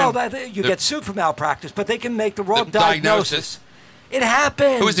prescription. Well, you get sued for malpractice, but they can make the wrong diagnosis. It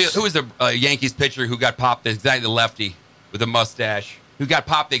happens. Who was the Yankees pitcher who got popped, exactly the lefty with a mustache, who got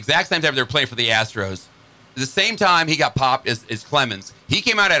popped the exact same time they were playing for the Astros? The same time he got popped as Clemens. He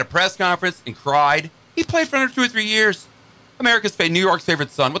came out at a press conference and cried. He played for another 2 or 3 years. New York's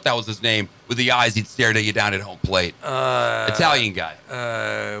favorite son. What the hell was his name? With the eyes he'd stare at you down at home plate. Italian guy.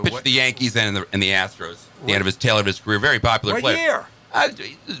 Pitched for the Yankees and the Astros. At the end of his tail of his career. Very popular player. What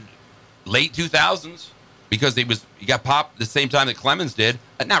year? Late 2000s. Because he got popped the same time that Clemens did.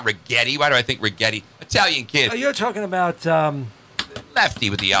 Not Righetti. Why do I think Righetti? Italian kid. Oh, you're talking about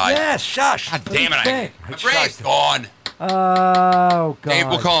lefty with the eyes. Yeah, shush. God damn it! My brain's gone. Oh, God. Dave,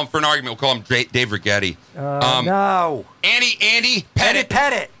 we'll call him, for an argument, we'll call him Dave Righetti. No. Andy Pettit.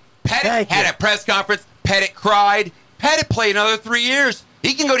 Pettit had a press conference. Pettit cried. Pettit played another 3 years.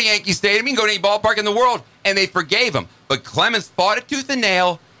 He can go to Yankee Stadium. He can go to any ballpark in the world. And they forgave him. But Clemens fought it tooth and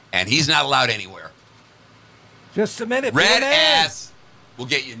nail, and he's not allowed anywhere. Just a minute. Red ass will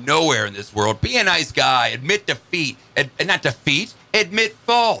get you nowhere in this world. Be a nice guy. Admit defeat. Not defeat. Admit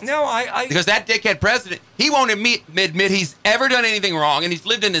fault. No, because that dickhead president, he won't admit he's ever done anything wrong, and he's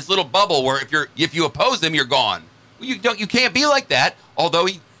lived in this little bubble where if you oppose him, you're gone. You can't be like that. Although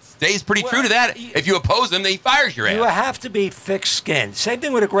he stays pretty true to that. If you oppose him, then he fires your ass. You have to be thick-skinned. Same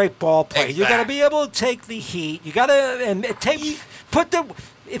thing with a great ball player. Exactly. You got to be able to take the heat. You got to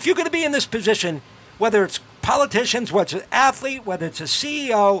if you're going to be in this position, whether it's politicians, whether it's an athlete, whether it's a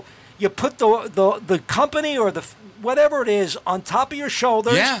CEO, you put the company or the whatever it is on top of your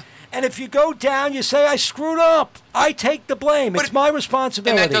shoulders. Yeah. And if you go down, you say, I screwed up. I take the blame. It's my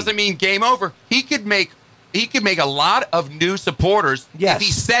responsibility. And that doesn't mean game over. He could make a lot of new supporters if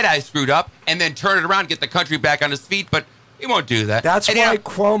he said I screwed up and then turn it around and get the country back on his feet, but he won't do that. That's why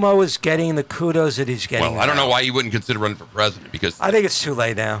Cuomo is getting the kudos that he's getting. Well, I don't know why he wouldn't consider running for president, because I think it's too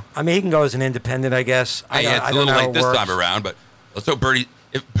late now. I mean, he can go as an independent, I guess. It's a little late this time around, but let's hope Bernie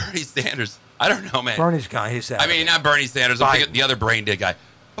Sanders, I don't know, man. Bernie's guy, he's that. I mean, not Bernie Sanders, I'm thinking the other brain dead guy.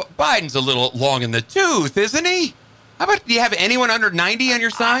 Biden's a little long in the tooth, isn't he? How about, do you have anyone under 90 on your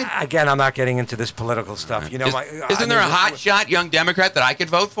side? Again, I'm not getting into this political stuff. You know, isn't there a hotshot young Democrat that I could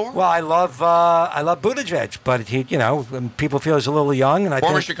vote for? Well, I love Buttigieg, but he, people feel he's a little young, and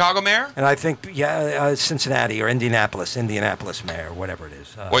former Chicago mayor, and I think Cincinnati or Indianapolis mayor, or whatever it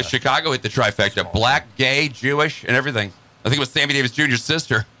is. Boy, Chicago hit the trifecta: black, gay, Jewish, and everything. I think it was Sammy Davis Jr.'s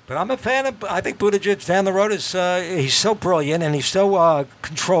sister. But I'm a fan of. I think Buttigieg down the road is he's so brilliant, and he's so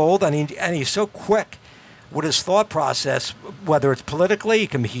controlled, and he's so quick with his thought process, whether it's politically, he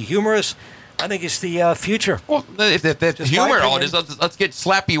can be humorous. I think it's the future. Well, if humor all it is, let's get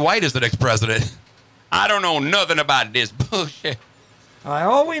Slappy White as the next president. I don't know nothing about this bullshit.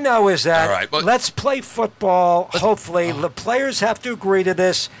 All we know is that let's play football. Hopefully, the players have to agree to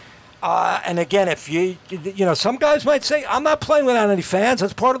this. And again, if some guys might say, I'm not playing without any fans.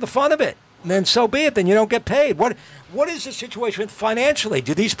 That's part of the fun of it. then so be it. Then you don't get paid. What is the situation financially?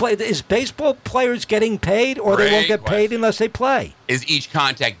 Is baseball players getting paid, or they won't get paid unless they play? Is each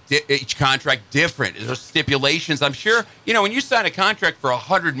contract different? Is there stipulations? I'm sure when you sign a contract for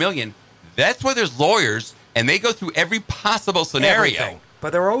 $100 million, that's why there's lawyers, and they go through every possible scenario. Everything.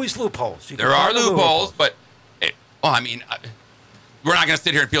 But there are always loopholes. There are loopholes, but we're not going to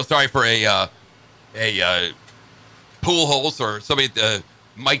sit here and feel sorry for a Pujols or somebody.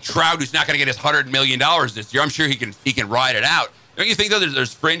 Mike Trout, who's not going to get his $100 million this year. I'm sure he can ride it out. Don't you think, though,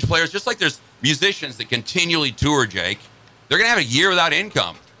 there's fringe players, just like there's musicians that continually tour, Jake. They're going to have a year without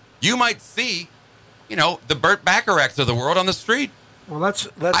income. You might see, the Burt Bacharachs of the world on the street. Well,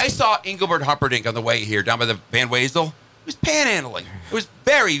 I saw Engelbert Humperdinck on the way here down by the Van Wezel. He was panhandling. It was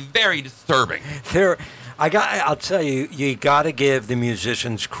very, very disturbing. I'll tell you, you got to give the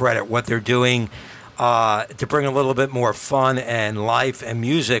musicians credit, what they're doing to bring a little bit more fun and life and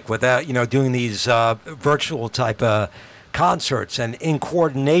music without, doing these virtual type of concerts and in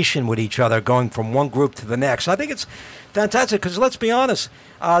coordination with each other, going from one group to the next. I think it's fantastic because let's be honest.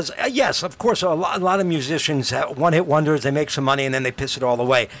 Yes, of course, a lot of musicians have one-hit wonders. They make some money and then they piss it all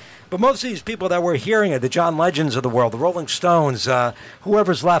away. But most of these people that we're hearing, the John Legends of the world, the Rolling Stones,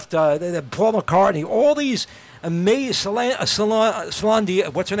 whoever's left, Paul McCartney, all these amazing, Celine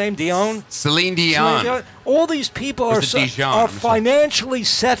Dion, what's her name, Dion? Celine Dion. All these people are financially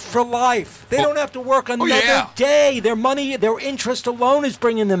set for life. They don't have to work another day. Their money, their interest alone is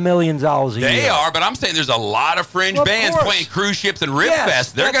bringing them millions of dollars a year. They are, but I'm saying there's a lot of fringe bands playing cruise ships and Rip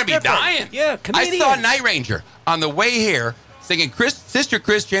Fest. They're going to be dying. Yeah, comedians. I saw Night Ranger on the way here singing Sister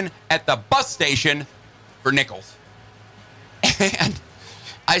Christian at the bus station for nickels. And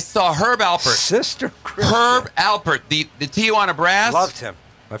I saw Herb Alpert. Sister Christian. Herb Alpert, the Tijuana Brass. Loved him.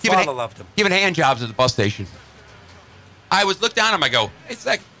 My father loved him. Giving hand jobs at the bus station. I looked down at him. I go, hey,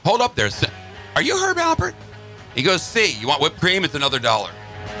 Zach, hold up there. Are you Herb Alpert? He goes, see, you want whipped cream? It's another $1.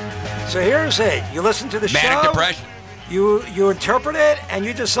 So here's it. You listen to the show. Manic depression. You interpret it, and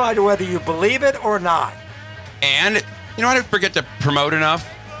you decide whether you believe it or not. And, I didn't forget to promote enough.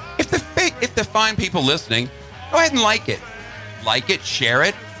 If the fine people listening, go ahead and like it. Like it, share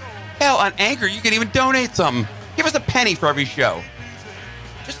it. Hell, on Anchor, you can even donate something. Give us a penny for every show.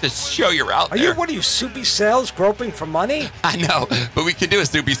 Just to show you're out there. What are you, Soupy Sales, groping for money? I know, but we could do a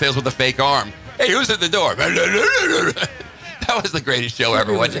Soupy Sales with a fake arm. Hey, who's at the door? That was the greatest show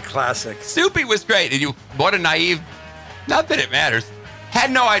ever, wasn't it? A classic. Soupy was great. And what a naive, not that it matters, had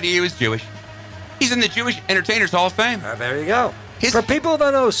no idea he was Jewish. He's in the Jewish Entertainers Hall of Fame. There you go. For people who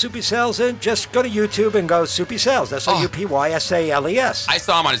don't know who Soupy Sales is, just go to YouTube and go Soupy Sales. That's Soupysales. I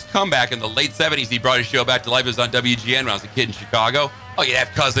saw him on his comeback in the late 70s. He brought his show back to life. It was on WGN when I was a kid in Chicago. Oh, you'd have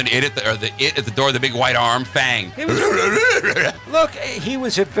Cousin It at the door, the big white arm, Fang. Look, he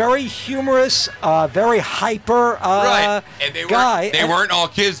was a very humorous, very hyper right. And guy. They weren't all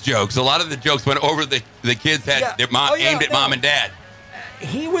kids' jokes. A lot of the jokes went over the kids had their mom aimed at mom and dad.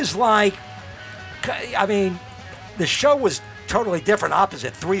 He was like, the show was totally different,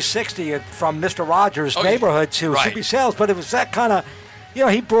 opposite 360 from Mr. Rogers' Neighborhood to Soupy Sales, but it was that kind of,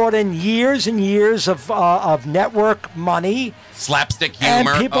 he brought in years and years of network money, slapstick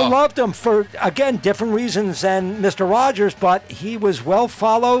humor, and people loved him for, again, different reasons than Mr. Rogers, but he was well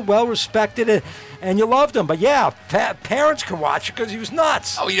followed, well respected, and you loved him. But parents could watch it because he was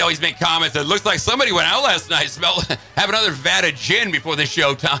nuts. Oh, he's made comments that looks like somebody went out last night, have another vat of gin before the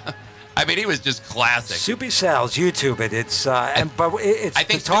show time. He was just classic. Soupy Sales, YouTube it. It's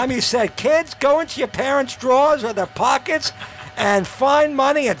the time he said, kids, go into your parents' drawers or their pockets and find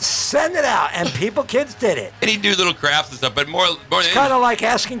money and send it out. And kids did it. And he'd do little crafts and stuff, but more it's kind of like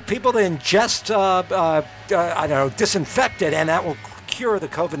asking people to ingest, disinfectant, and that will cure the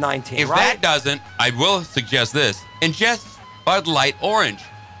COVID-19, If that doesn't, I will suggest this. Ingest Bud Light Orange,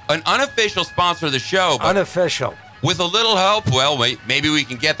 an unofficial sponsor of the show. Unofficial. With a little help, maybe we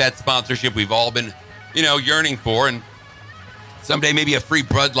can get that sponsorship we've all been, yearning for. And someday maybe a free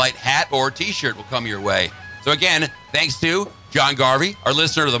Bud Light hat or T-shirt will come your way. So again, thanks to John Garvey, our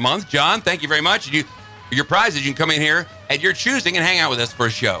listener of the month. John, thank you very much. Your prizes, you can come in here at your choosing and hang out with us for a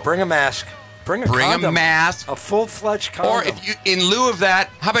show. Bring a mask. Bring a mask. A full-fledged condom. Or if you, in lieu of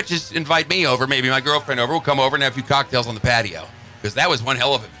that, how about just invite me over, maybe my girlfriend over. We'll come over and have a few cocktails on the patio. Because that was one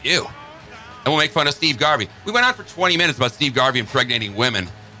hell of a view. And we'll make fun of Steve Garvey. We went on for 20 minutes about Steve Garvey impregnating women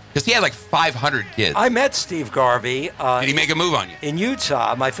because he had like 500 kids. I met Steve Garvey. Did he make a move on you? In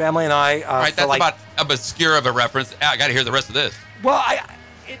Utah. My family and I. All right, that's about obscure of a reference. I got to hear the rest of this. Well,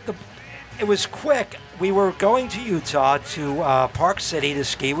 it was quick. We were going to Utah to Park City to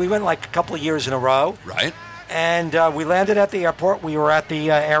ski. We went like a couple of years in a row. Right. And we landed at the airport. We were at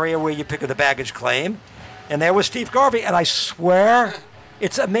the area where you pick up the baggage claim. And there was Steve Garvey. And I swear,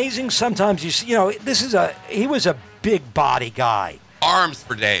 it's amazing sometimes you see, he was a big body guy. Arms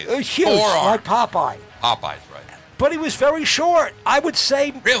for days. Huge, 4 like arms. Popeye. Popeye's right. But he was very short. I would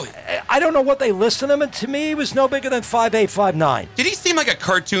say. Really? I don't know what they listed him, and to me, he was no bigger than 5'8", 5'9". Did he seem like a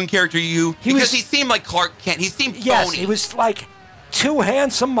cartoon character to you? He seemed like Clark Kent. He seemed phony. Yes, he was like too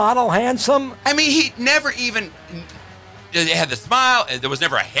handsome, model handsome. I mean, he never even had the smile. There was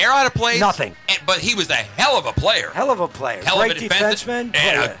never a hair out of place. Nothing. But he was a hell of a player. Hell of a player. Great defenseman.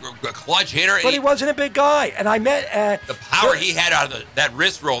 And a clutch hitter. But he wasn't a big guy. And I met... the power he had out of that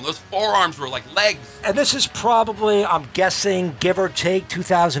wrist roll, and those forearms were like legs. And this is probably, I'm guessing, give or take,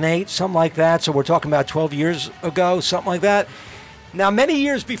 2008, something like that. So we're talking about 12 years ago, something like that. Now, many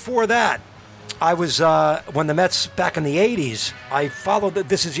years before that, I was, when the Mets, back in the 80s, I followed,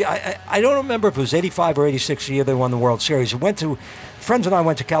 I don't remember if it was 85 or 86 year they won the World Series. Friends and I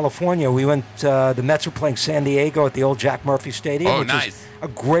went to California. The Mets were playing San Diego at the old Jack Murphy Stadium. Oh, nice. A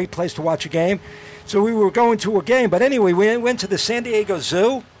great place to watch a game. So we were going to a game. But anyway, we went to the San Diego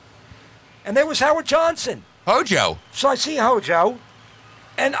Zoo, and there was Howard Johnson. Hojo. So I see Hojo,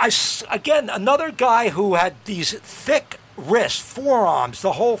 and again, another guy who had these thick wrists, forearms,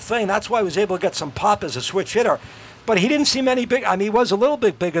 the whole thing. That's why I was able to get some pop as a switch hitter. But he didn't seem any big. I mean, he was a little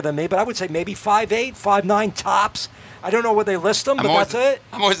bit bigger than me, but I would say maybe 5'8", 5'9", tops. I don't know where they list them, but that's it.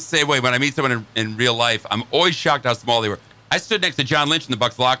 I'm always the same way. When I meet someone in real life, I'm always shocked how small they were. I stood next to John Lynch in the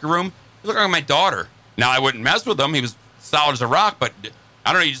Bucs locker room. He looked like my daughter. Now, I wouldn't mess with him. He was solid as a rock, but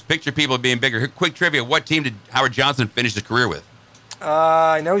I don't know. You just picture people being bigger. Quick trivia. What team did Howard Johnson finish his career with?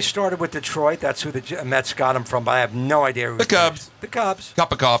 I know he started with Detroit. That's who the Mets got him from, but I have no idea who. The Cubs. The Cubs.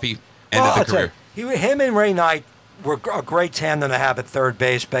 Cup of coffee. Ended the career. Him and Ray Knight were a great tandem to have at third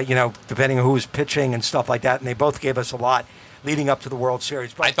base, but, depending on who was pitching and stuff like that, and they both gave us a lot leading up to the World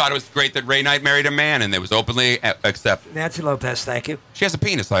Series. But I thought it was great that Ray Knight married a man, and it was openly accepted. Nancy Lopez, thank you. She has a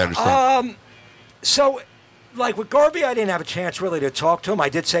penis, I understand. So, like with Garvey, I didn't have a chance really to talk to him. I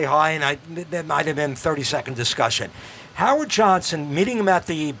did say hi, and that might have been a 30-second discussion. Howard Johnson, meeting him at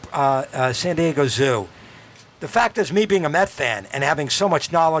the San Diego Zoo, the fact is, me being a Met fan and having so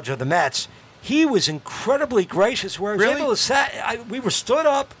much knowledge of the Mets, he was incredibly gracious. Where I was able to we were stood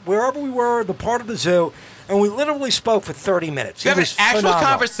up wherever we were, the part of the zoo, and we literally spoke for 30 minutes. You have an actual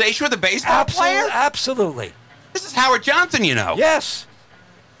conversation with a baseball player? Absolutely. This is Howard Johnson, Yes.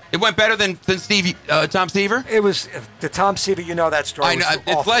 It went better than Tom Seaver? It was the Tom Seaver, that story. I know,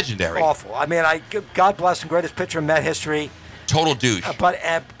 it's legendary. Awful. I mean, God bless him, greatest pitcher in Met history. Total douche.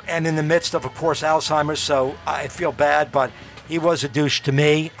 And in the midst of course, Alzheimer's, so I feel bad, but he was a douche to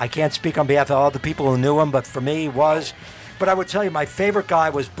me. I can't speak on behalf of other people who knew him, but for me, he was. But I would tell you, my favorite guy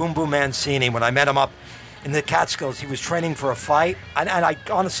was Boom Boom Mancini. When I met him up in the Catskills, he was training for a fight, and I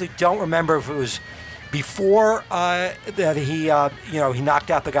honestly don't remember if it was before that he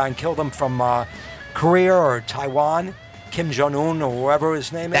knocked out the guy and killed him from Korea or Taiwan, Kim Jong-un or whoever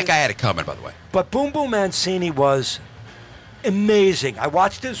his name is. That guy had it coming, by the way. But Boom Boom Mancini was amazing. I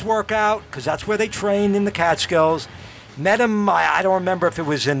watched his workout because that's where they trained in the Catskills. Met him, I don't remember if it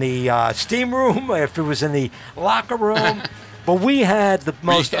was in the steam room or if it was in the locker room. But we had the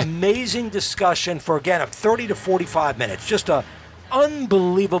most amazing discussion for, again, 30 to 45 minutes. Just a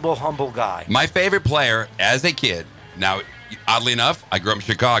unbelievable, humble guy. My favorite player as a kid, now, oddly enough, I grew up in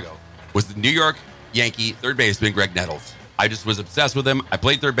Chicago, was the New York Yankee third baseman Greg Nettles. I just was obsessed with him. I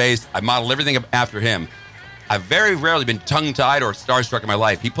played third base. I modeled everything after him. I've very rarely been tongue-tied or starstruck in my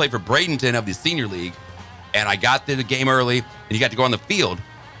life. He played for Bradenton of the Senior League, and I got to the game early, and you got to go on the field,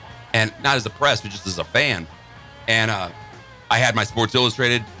 and not as a press, but just as a fan. And I had my Sports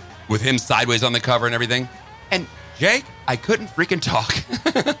Illustrated with him sideways on the cover and everything. And Jake, I couldn't freaking talk.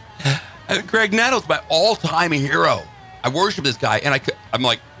 Greg Nettles, my all-time hero. I worship this guy, and I'm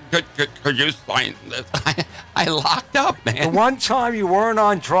like, could you sign this? I locked up, man. The one time you weren't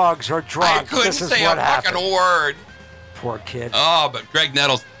on drugs or drunk, I couldn't say a fucking word. Poor kid. Oh, but Greg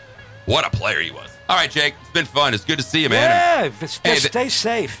Nettles, what a player he was. All right, Jake, it's been fun. It's good to see you, man. Yeah, stay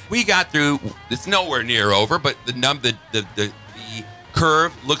safe. We got through. It's nowhere near over, but the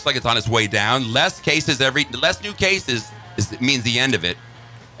curve looks like it's on its way down. Less new cases means the end of it.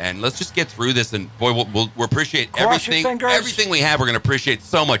 And let's just get through this, and boy, we'll appreciate everything. Everything we have, we're going to appreciate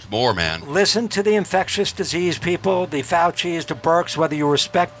so much more, man. Listen to the infectious disease people, the Faucis, the Birx, whether you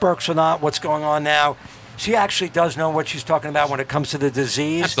respect Birx or not, what's going on now. She actually does know what she's talking about when it comes to the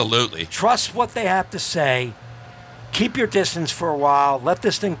disease. Absolutely. Trust what they have to say. keep your distance for a while. Let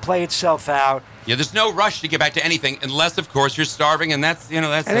this thing play itself out. Yeah, there's no rush to get back to anything unless, of course, you're starving, and that's. And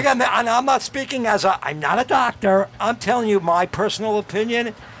again, I'm not speaking I'm not a doctor. I'm telling you my personal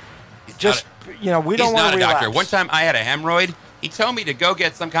opinion. Just, we don't want to relax. He's not a doctor. One time I had a hemorrhoid. He told me to go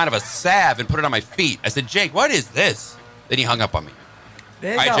get some kind of a salve and put it on my feet. I said, Jake, what is this? Then he hung up on me.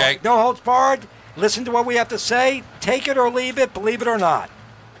 There you go. Jake. No holds barred. Listen to what we have to say. Take it or leave it. Believe it or not.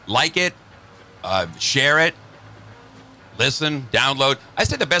 Like it. Share it. Listen, download. I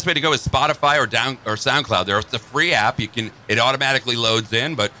said the best way to go is Spotify or SoundCloud. There's a free app. It automatically loads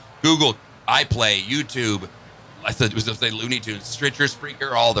in, but Google, iPlay, YouTube. I said it was just say Looney Tunes, Stitcher,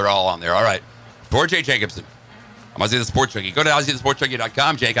 Spreaker, they're all on there. All right. For Jake Jacobson, I'm Ozzy the Sports Junkie. Go to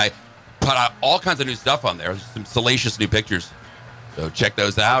OzzyTheSportsJunkie.com, Jake. I put out all kinds of new stuff on there. There's some salacious new pictures. So check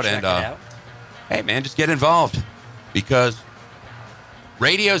those out. Check it out. Hey, man, just get involved because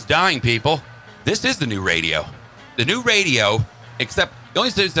radio's dying, people. This is the new radio. The new radio, except the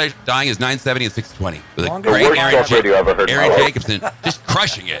only station dying is 970 and 620. With a great Aaron Jacobson just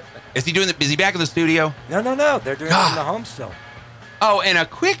crushing it. Is he back in the studio? No. They're doing it in the home still. Oh, and a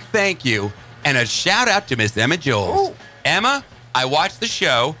quick thank you and a shout out to Miss Emma Jones. Ooh. Emma, I watched the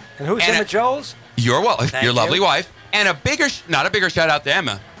show. And who's Emma Jones? Your lovely wife. And not a bigger shout out to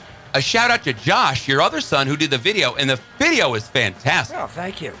Emma. A shout out to Josh, your other son, who did the video, and the video is fantastic. Oh,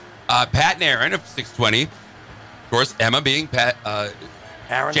 thank you. Pat and Aaron of 620. Of course, Emma being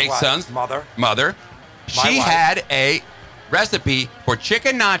Aaron's Jake's son's mother. She had a recipe for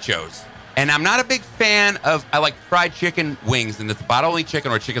chicken nachos. And I'm not a big fan of, I like fried chicken wings, and it's about only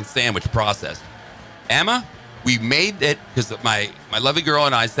chicken or chicken sandwich processed. Emma, we made it because my lovely girl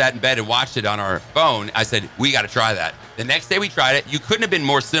and I sat in bed and watched it on our phone. I said, we got to try that. The next day we tried it. You couldn't have been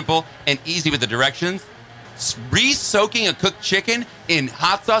more simple and easy with the directions. Re-soaking a cooked chicken in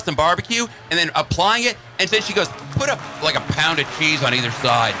hot sauce and barbecue and then applying it. And then she goes, put like a pound of cheese on either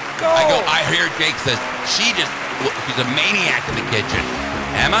side. Go. I hear Jake says, she's a maniac in the kitchen.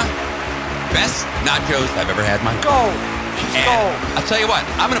 Emma, best nachos I've ever had in my life. Go. She's gold. I'll tell you what,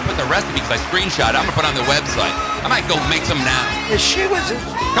 I'm going to put the recipe because I screenshot. I'm going to put it on the website. I might go make some now. She was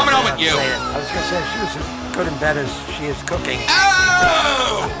coming home with you. I was going to say, she was as good in bed as she is cooking.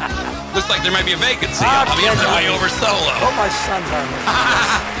 Oh! Looks like there might be a vacancy. I'll be over solo. Oh, my son's on this.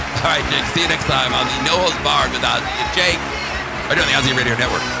 All right, Jake. See you next time on the No Holds Barred with Ozzy and Jake. We're doing the Ozzy Radio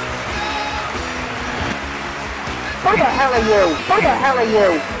Network. Who the hell are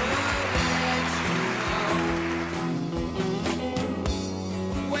you?